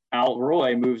then Al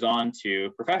Roy moves on to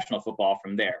professional football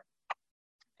from there.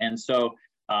 And so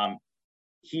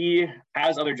he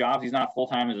has other jobs. He's not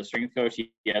full-time as a strength coach.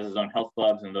 He has his own health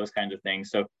clubs and those kinds of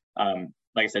things. So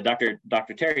like I said, Dr.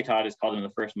 Terry Todd has called him the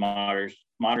first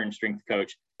modern strength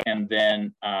coach. And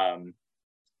then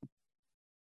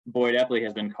Boyd Epley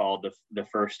has been called the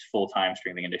first full-time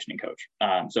strength and conditioning coach.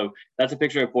 So that's a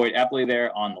picture of Boyd Epley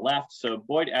there on the left. So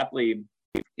Boyd Epley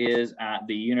is at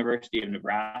the University of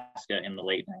Nebraska in the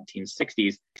late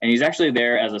 1960s, and he's actually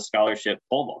there as a scholarship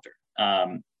pole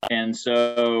vaulter. And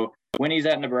so when he's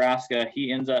at Nebraska,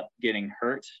 he ends up getting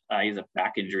hurt. He has a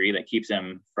back injury that keeps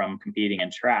him from competing in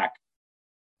track.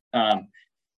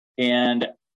 And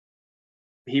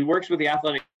he works with the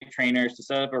athletic trainers to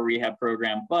set up a rehab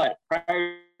program. But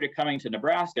prior to coming to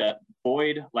Nebraska,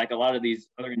 Boyd, like a lot of these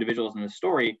other individuals in the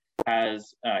story,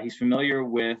 he's familiar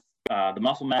with the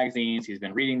muscle magazines. He's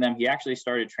been reading them. He actually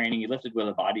started training. He lifted with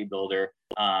a bodybuilder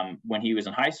when he was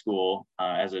in high school,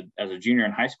 as a junior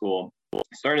in high school.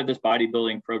 Started this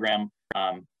bodybuilding program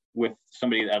with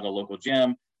somebody at a local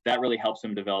gym. That really helps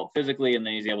him develop physically, and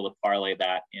then he's able to parlay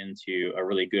that into a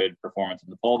really good performance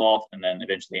in the pole vault, and then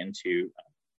eventually into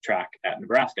track at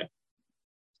Nebraska.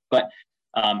 But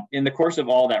in the course of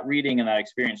all that reading and that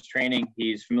experience training,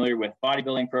 he's familiar with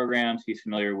bodybuilding programs. He's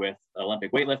familiar with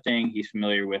Olympic weightlifting. He's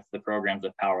familiar with the programs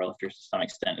of powerlifters to some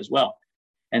extent as well.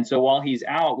 And so while he's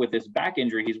out with this back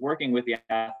injury, he's working with the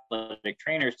athletic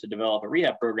trainers to develop a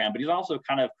rehab program, but he's also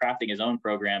kind of crafting his own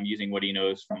program using what he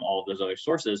knows from all of those other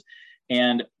sources.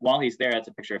 And while he's there, that's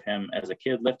a picture of him as a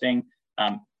kid lifting.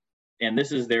 And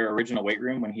this is their original weight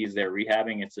room when he's there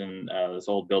rehabbing. It's in this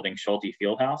old building, Schulte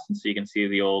Fieldhouse. And so you can see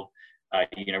the old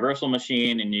universal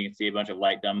machine, and you can see a bunch of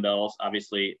light dumbbells.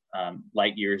 Obviously,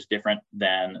 light years different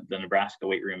than the Nebraska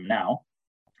weight room now.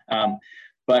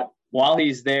 But while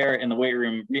he's there in the weight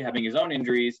room rehabbing his own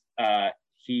injuries,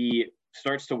 he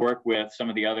starts to work with some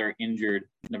of the other injured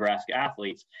Nebraska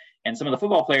athletes. And some of the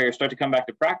football players start to come back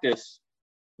to practice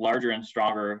larger and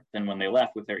stronger than when they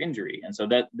left with their injury. And so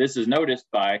that this is noticed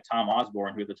by Tom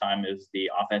Osborne, who at the time is the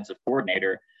offensive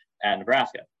coordinator at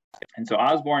Nebraska. And so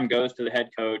Osborne goes to the head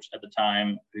coach at the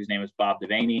time, whose name is Bob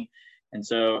Devaney. And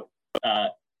so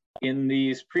in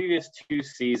these previous 2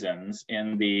 seasons,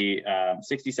 in the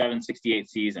 67-68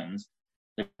 seasons,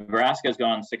 Nebraska has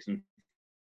gone 6-4.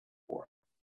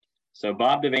 So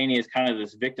Bob Devaney is kind of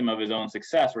this victim of his own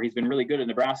success, where he's been really good at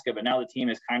Nebraska, but now the team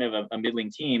is kind of a middling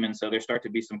team. And so there start to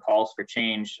be some calls for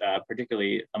change,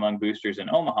 particularly among boosters in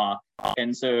Omaha.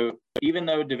 And so even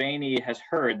though Devaney has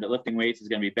heard that lifting weights is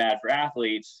going to be bad for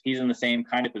athletes, he's in the same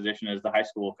kind of position as the high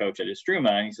school coach at Estruma.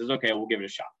 And he says, okay, we'll give it a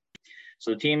shot.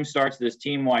 So the team starts this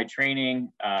team-wide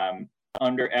training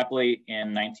under Epley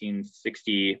in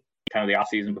 1960, kind of the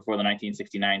offseason before the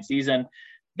 1969 season.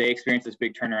 They experience this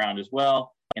big turnaround as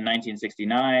well. In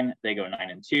 1969, they go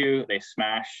 9-2. They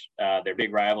smash their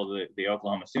big rival, the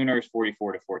Oklahoma Sooners,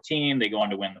 44-14. They go on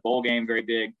to win the bowl game, very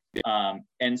big.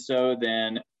 And so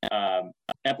then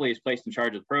Epley is placed in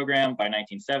charge of the program by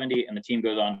 1970, and the team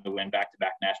goes on to win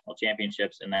back-to-back national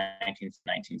championships in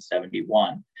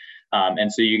 1971.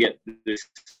 And so you get this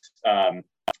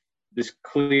this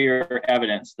clear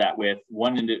evidence that with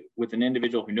an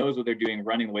individual who knows what they're doing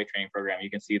running the weight training program, you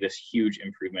can see this huge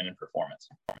improvement in performance.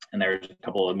 And there's a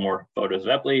couple of more photos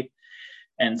of Epley.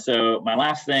 And so my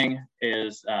last thing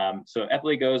is, so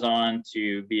Epley goes on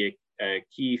to be a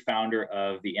key founder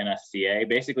of the NSCA.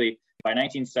 Basically, by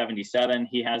 1977,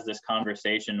 he has this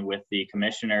conversation with the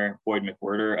commissioner, Boyd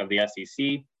McWhirter of the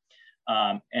SEC.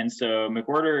 And so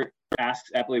McWhirter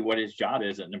asks Epley what his job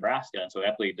is at Nebraska. And so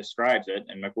Epley describes it,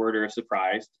 and McWhirter is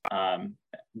surprised,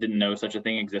 didn't know such a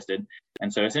thing existed.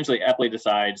 And so essentially Epley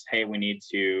decides, hey, we need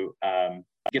to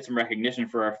get some recognition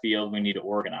for our field. We need to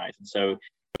organize. And so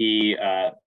he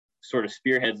sort of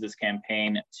spearheads this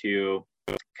campaign to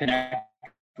connect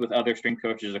with other strength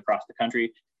coaches across the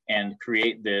country and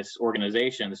create this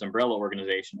organization, this umbrella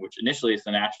organization, which initially is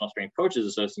the National Strength Coaches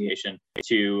Association,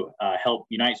 to help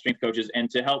unite strength coaches and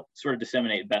to help sort of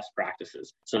disseminate best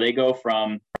practices. So they go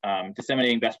from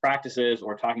disseminating best practices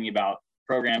or talking about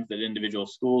programs that individual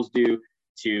schools do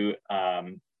to,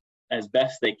 as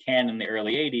best they can in the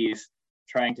early 80s,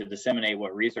 trying to disseminate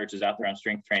what research is out there on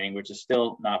strength training, which is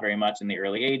still not very much in the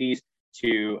early 80s,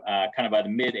 to kind of by the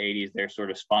mid 80s, they're sort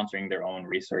of sponsoring their own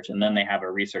research. And then they have a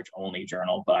research only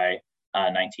journal by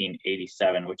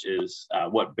 1987, which is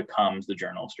what becomes the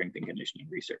Journal of Strength and Conditioning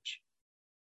Research.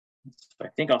 So I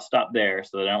think I'll stop there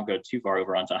so that I don't go too far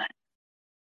over on time.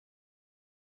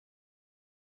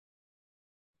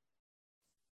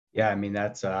 Yeah, I mean,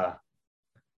 that's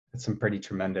some pretty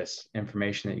tremendous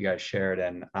information that you guys shared.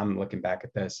 And I'm looking back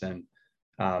at this and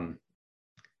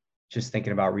just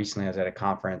thinking about recently, I was at a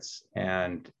conference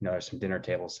and, there's some dinner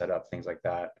tables set up, things like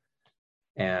that.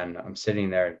 And I'm sitting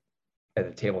there at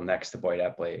the table next to Boyd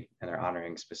Epley, and they're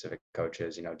honoring specific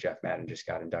coaches. Jeff Madden just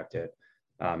got inducted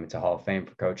into Hall of Fame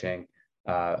for coaching,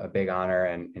 a big honor.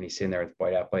 And he's sitting there with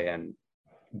Boyd Epley and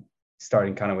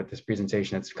starting kind of with this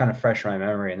presentation. It's kind of fresh in my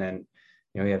memory. And then,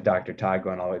 we have Dr. Todd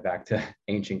going all the way back to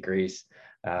ancient Greece,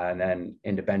 and then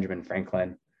into Benjamin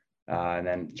Franklin. And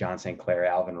then John St. Clair,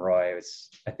 Alvin Roy.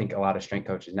 I think a lot of strength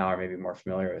coaches now are maybe more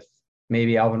familiar with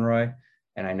maybe Alvin Roy,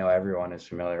 and I know everyone is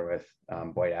familiar with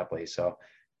Boyd Epley. So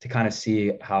to kind of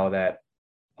see how that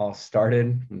all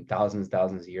started thousands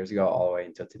of years ago all the way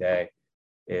until today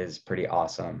is pretty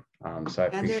awesome. So I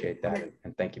appreciate that,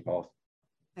 and thank you both.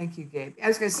 Thank you, Gabe. I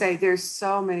was going to say there's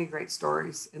so many great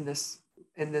stories in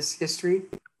this history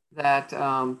that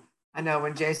I know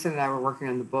when Jason and I were working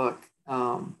on the book,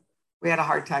 we had a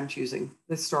hard time choosing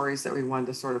the stories that we wanted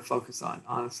to sort of focus on,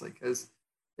 honestly, because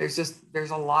there's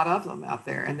a lot of them out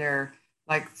there. And they're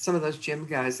like some of those gym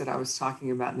guys that I was talking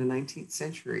about in the 19th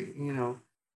century.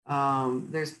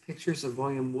 There's pictures of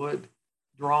William Wood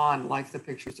drawn like the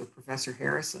pictures of Professor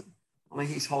Harrison, only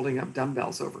he's holding up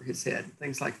dumbbells over his head,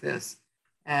 things like this.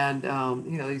 And,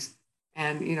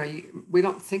 we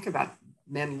don't think about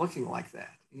men looking like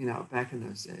that, back in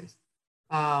those days.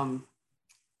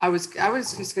 I was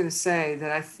just going to say that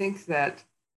I think that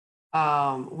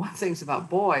one of the things about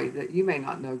Boyd that you may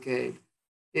not know, Gabe,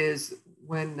 is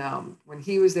when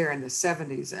he was there in the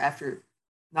 70s, after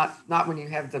not when you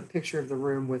have the picture of the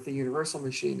room with the universal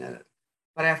machine in it,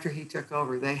 but after he took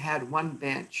over, they had one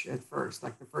bench at first,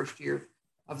 like the first year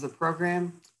of the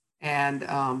program, and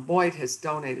Boyd has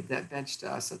donated that bench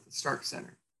to us at the Stark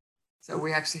Center. So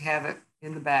we actually have it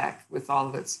in the back with all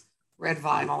of its red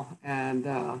vinyl,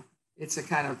 and it's a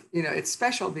kind of, it's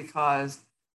special because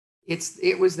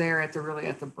it was there at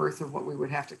the birth of what we would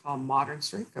have to call modern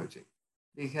strength coaching,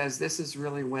 because this is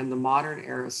really when the modern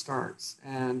era starts.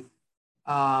 And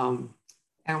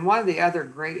one of the other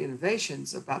great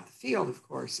innovations about the field, of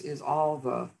course, is all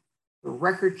the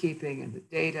record keeping and the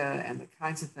data and the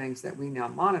kinds of things that we now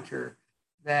monitor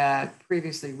that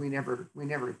previously we never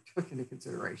took into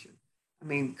consideration. I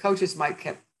mean, coaches might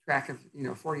keep track of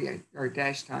 48 or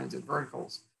dash times and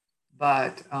verticals,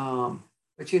 but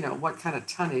what kind of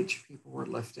tonnage people were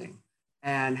lifting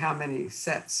and how many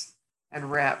sets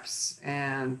and reps,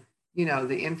 and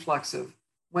the influx of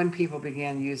when people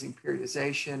began using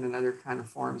periodization and other kind of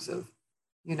forms of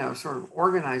sort of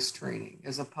organized training,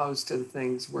 as opposed to the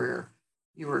things where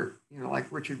you were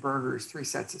like Richard Berger's 3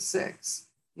 sets of 6,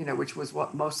 which was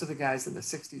what most of the guys in the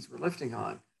 60s were lifting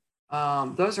on.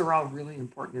 Those are all really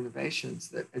important innovations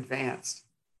that advanced.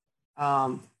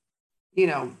 The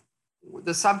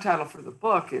subtitle for the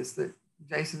book is that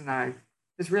Jason and I,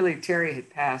 because really Terry had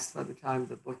passed by the time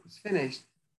the book was finished,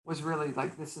 was really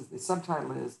like, the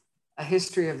subtitle is A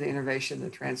History of the Innovation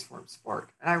That Transformed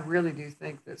Sport. And I really do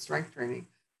think that strength training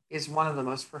is one of the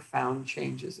most profound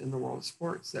changes in the world of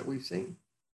sports that we've seen.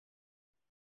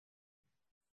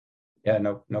 Yeah,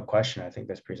 no question. I think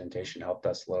this presentation helped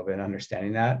us a little bit in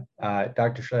understanding that.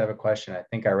 Dr. Shirley, I have a question. I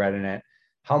think I read in it.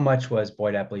 How much was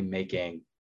Boyd Epley making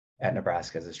at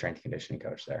Nebraska as a strength and conditioning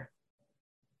coach there?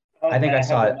 I think I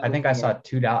saw $2. I think I saw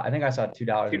 $2.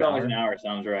 $2 an hour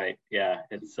sounds right. Yeah,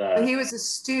 it's. And he was a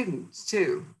student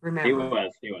too. Remember?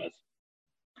 He was.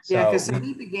 Yeah, because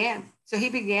he began. So he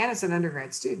began as an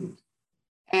undergrad student,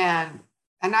 and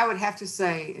I would have to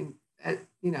say,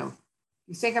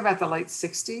 you think about the late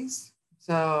 '60s.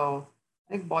 So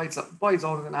I think Boyd's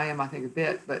older than I am. I think a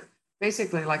bit, but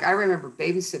basically, like I remember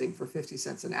babysitting for 50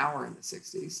 cents an hour in the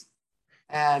 '60s,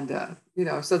 and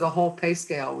so the whole pay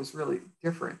scale was really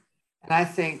different. And I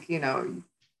think I'm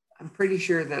pretty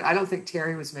sure that I don't think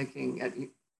Terry was making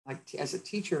as a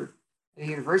teacher at a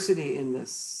university in the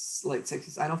late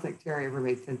 '60s. I don't think Terry ever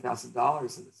made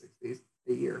 $10,000 in the '60s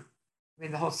a year. I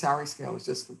mean, the whole salary scale was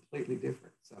just completely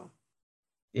different. So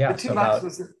yeah, but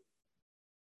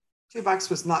 $2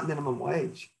 was not minimum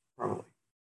wage, probably.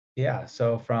 Yeah.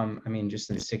 So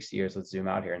just in 60 years, let's zoom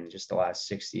out here, and just the last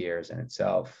 60 years in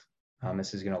itself,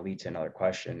 this is going to lead to another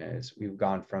question. Is we've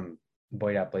gone from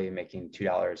Boyd Epley making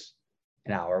 $2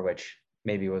 an hour, which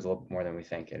maybe was a little bit more than we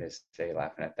think it is today,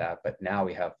 laughing at that. But now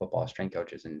we have football strength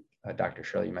coaches, and Dr.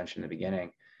 Shirley, you mentioned in the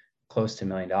beginning, close to $1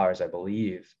 million. I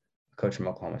believe a coach from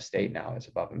Oklahoma State now is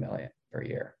above $1 million per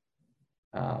year.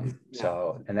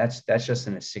 So, and that's just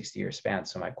in a 60-year span.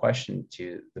 So my question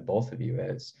to the both of you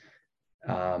is,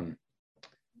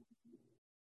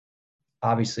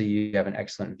 obviously you have an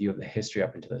excellent view of the history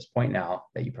up until this point now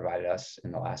that you provided us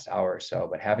in the last hour or so,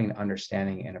 but having an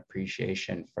understanding and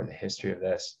appreciation for the history of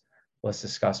this, let's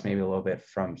discuss maybe a little bit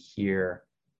from here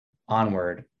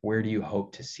onward. Where do you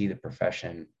hope to see the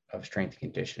profession of strength and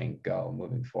conditioning go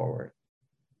moving forward?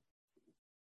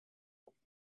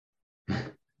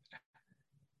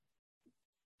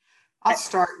 I'll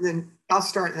start, and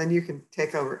then you can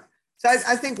take over. So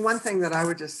I think one thing that I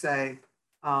would just say,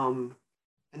 and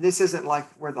this isn't like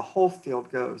where the whole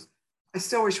field goes, I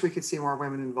still wish we could see more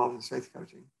women involved in strength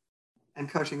coaching and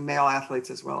coaching male athletes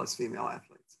as well as female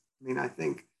athletes. I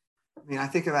think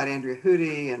about Andrea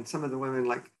Hootie and some of the women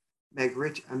like Meg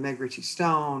Ritchie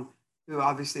Stone, who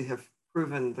obviously have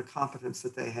proven the competence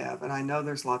that they have. And I know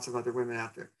there's lots of other women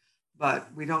out there, but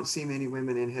we don't see many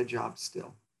women in head jobs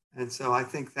still. And so I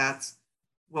think that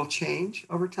will change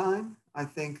over time. I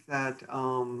think that,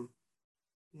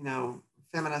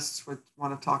 feminists would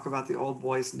want to talk about the Old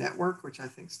Boys Network, which I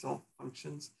think still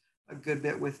functions a good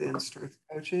bit within strength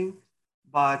coaching.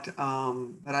 But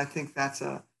I think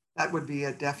that would be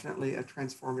definitely a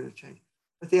transformative change.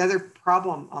 But the other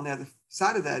problem on the other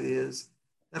side of that is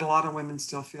that a lot of women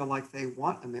still feel like they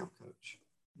want a male coach,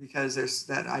 because there's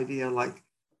that idea, like,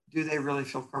 do they really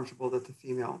feel comfortable that the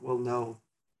female will know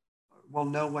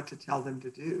what to tell them to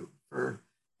do?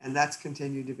 And that's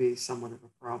continued to be somewhat of a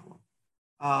problem.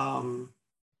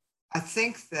 I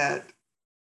think the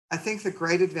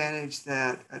great advantage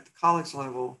that at the college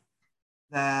level,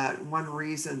 that one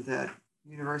reason that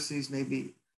universities may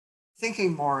be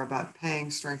thinking more about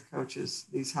paying strength coaches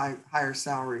these higher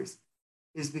salaries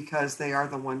is because they are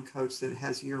the one coach that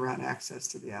has year-round access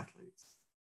to the athletes.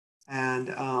 And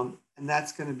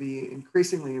that's going to be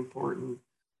increasingly important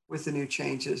with the new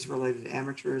changes related to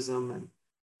amateurism and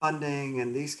funding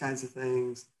and these kinds of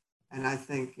things. And I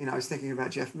think, I was thinking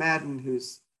about Jeff Madden,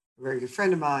 who's a very good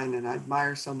friend of mine and I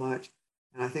admire so much.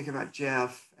 And I think about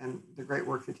Jeff and the great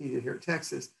work that he did here at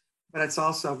Texas. But it's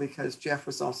also because Jeff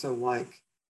was also like,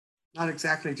 not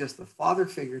exactly just the father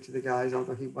figure to the guys,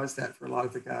 although he was that for a lot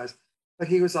of the guys, but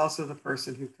he was also the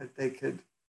person that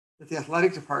the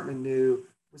athletic department knew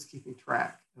was keeping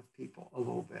track of people a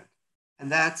little bit. And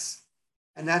that's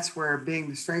where being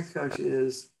the strength coach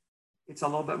it's a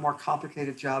little bit more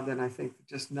complicated job than I think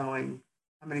just knowing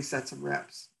how many sets of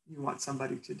reps you want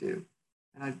somebody to do.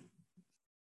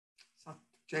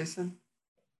 Jason?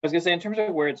 I was going to say, in terms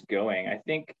of where it's going, I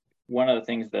think one of the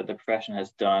things that the profession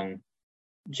has done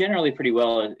generally pretty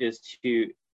well is to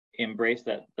embrace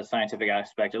the scientific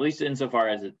aspect, at least insofar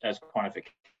as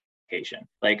quantification.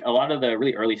 Like, a lot of the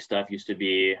really early stuff used to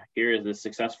be, here is this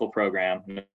successful program,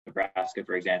 Nebraska,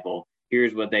 for example,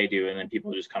 here's what they do, and then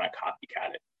people just kind of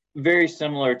copycat it. Very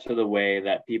similar to the way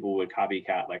that people would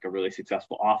copycat like a really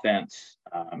successful offense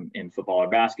in football or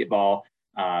basketball.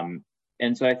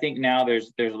 And so I think now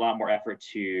there's a lot more effort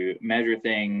to measure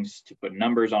things, to put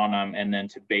numbers on them, and then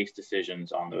to base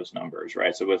decisions on those numbers,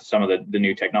 right? So with some of the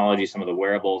new technology, some of the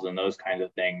wearables and those kinds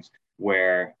of things,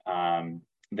 where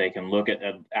they can look at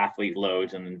athlete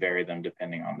loads and then vary them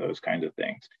depending on those kinds of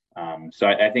things. So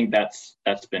I think that's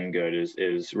been good.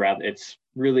 Is rather it's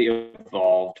really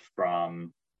evolved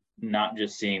from not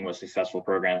just seeing what successful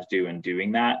programs do and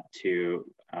doing that to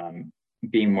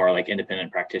being more like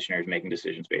independent practitioners making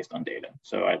decisions based on data.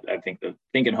 So I think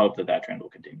and hope that trend will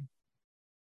continue.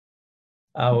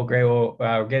 Well, great. Well,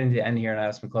 we're getting to the end here, and I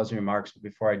have some closing remarks. But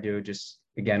before I do, just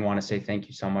again want to say thank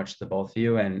you so much to both of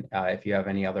you. And if you have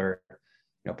any other,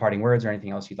 parting words or anything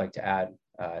else you'd like to add,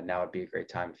 now would be a great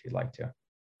time if you'd like to.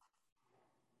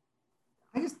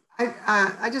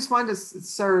 I just wanted to,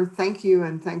 sir, thank you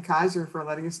and thank Kaiser for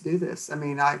letting us do this. I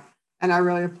mean, I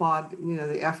really applaud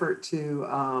the effort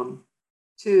to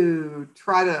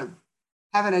try to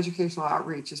have an educational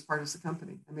outreach as part of the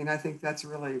company. I mean, I think that's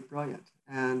really brilliant.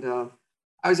 And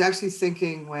I was actually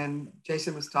thinking when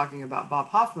Jason was talking about Bob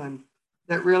Hoffman,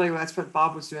 that really that's what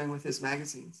Bob was doing with his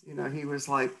magazines. He was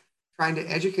like trying to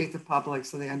educate the public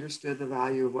so they understood the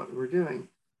value of what we were doing.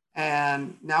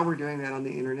 And now we're doing that on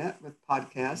the internet with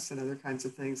podcasts and other kinds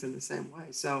of things in the same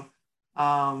way. So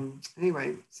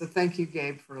anyway, so thank you,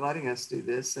 Gabe, for letting us do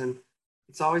this. And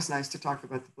it's always nice to talk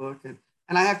about the book. And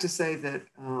I have to say that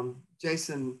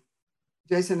Jason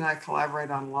and I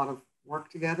collaborate on a lot of work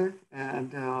together.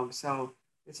 And so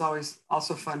it's always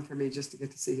also fun for me just to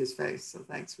get to see his face. So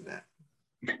thanks for that.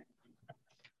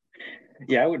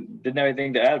 Yeah, didn't have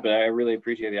anything to add, but I really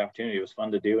appreciate the opportunity. It was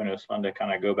fun to do, and it was fun to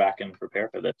kind of go back and prepare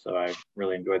for this. So I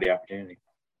really enjoyed the opportunity.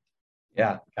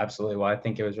 Yeah, absolutely. Well, I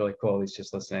think it was really cool, at least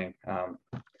just listening,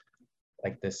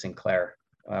 like this Sinclair,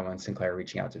 when Sinclair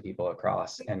reaching out to people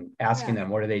across and asking them,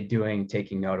 what are they doing,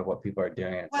 taking note of what people are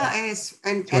doing. It's well, like and it's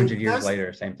and 200 years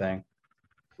later, same thing.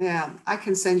 Yeah, I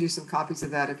can send you some copies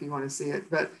of that if you want to see it.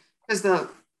 But because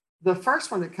the first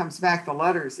one that comes back, the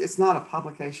letters, it's not a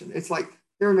publication. It's like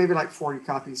there were maybe like 40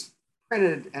 copies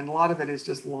printed, and a lot of it is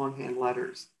just longhand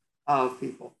letters of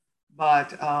people.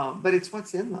 But it's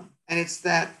what's in them, and it's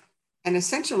that. And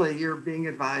essentially, you're being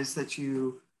advised that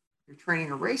you're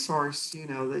training a racehorse.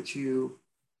 That you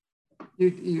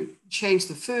change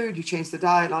the food, you change the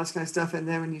diet, all this kind of stuff, and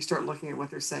then when you start looking at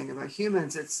what they're saying about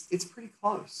humans, it's pretty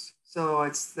close. So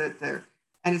it's that there,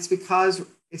 and it's because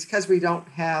we don't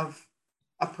have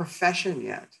a profession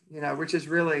yet, which is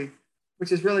really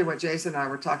what Jason and I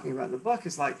were talking about in the book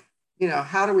is like,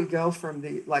 how do we go from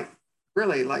the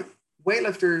really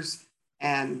weightlifters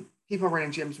and people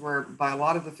running gyms were by a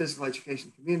lot of the physical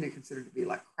education community considered to be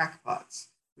like crackpots.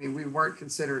 I mean, we weren't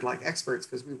considered like experts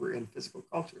because we were in physical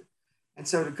culture. And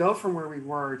so to go from where we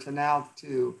were to now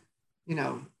to,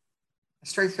 a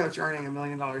strength coach earning $1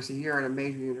 million a year at a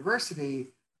major university,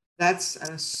 that's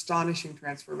an astonishing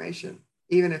transformation.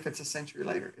 Even if it's a century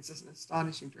later, it's just an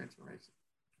astonishing transformation.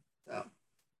 So,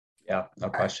 yeah, no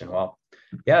question. Well,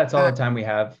 yeah, that's all the time we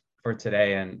have for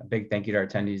today. And a big thank you to our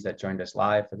attendees that joined us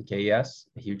live for the KES.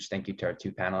 A huge thank you to our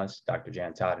two panelists, Dr.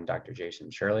 Jan Todd and Dr. Jason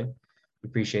Shirley. We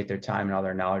appreciate their time and all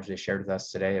their knowledge they shared with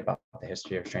us today about the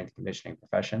history of strength and conditioning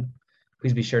profession.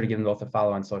 Please be sure to give them both a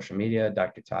follow on social media.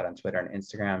 Dr. Todd on Twitter and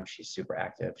Instagram. She's super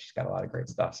active. She's got a lot of great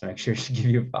stuff. So make sure she give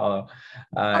you a follow.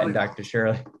 And Dr.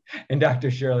 Shirley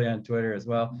on Twitter as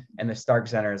well. And the Stark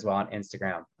Center as well on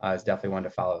Instagram is definitely one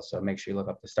to follow. So make sure you look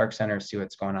up the Stark Center, see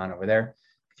what's going on over there.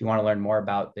 If you want to learn more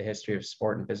about the history of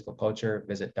sport and physical culture,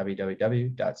 visit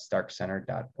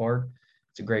www.starkcenter.org.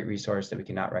 It's a great resource that we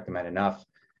cannot recommend enough.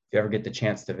 If you ever get the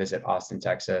chance to visit Austin,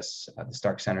 Texas, the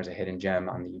Stark Center is a hidden gem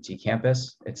on the UT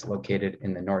campus. It's located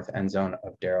in the north end zone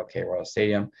of Darrell K. Royal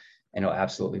Stadium, and it'll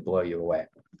absolutely blow you away.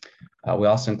 We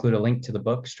also include a link to the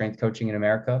book, Strength Coaching in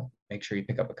America. Make sure you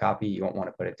pick up a copy. You won't want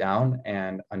to put it down.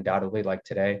 And undoubtedly, like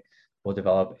today, we'll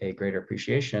develop a greater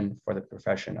appreciation for the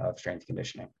profession of strength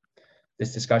conditioning.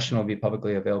 This discussion will be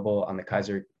publicly available on the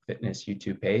Kaiser Fitness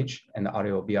YouTube page, and the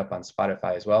audio will be up on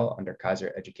Spotify as well under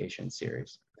Kaiser Education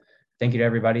Series. Thank you to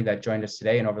everybody that joined us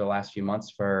today and over the last few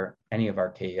months for any of our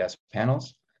KES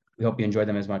panels. We hope you enjoyed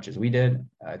them as much as we did.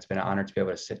 It's been an honor to be able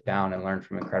to sit down and learn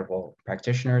from incredible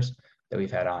practitioners that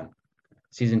we've had on.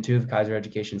 Season 2 of the Kaiser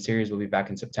Education Series will be back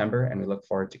in September, and we look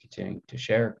forward to continuing to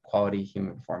share quality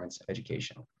human performance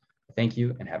education. Thank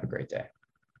you and have a great day.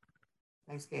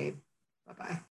 Thanks, Gabe. Bye-bye.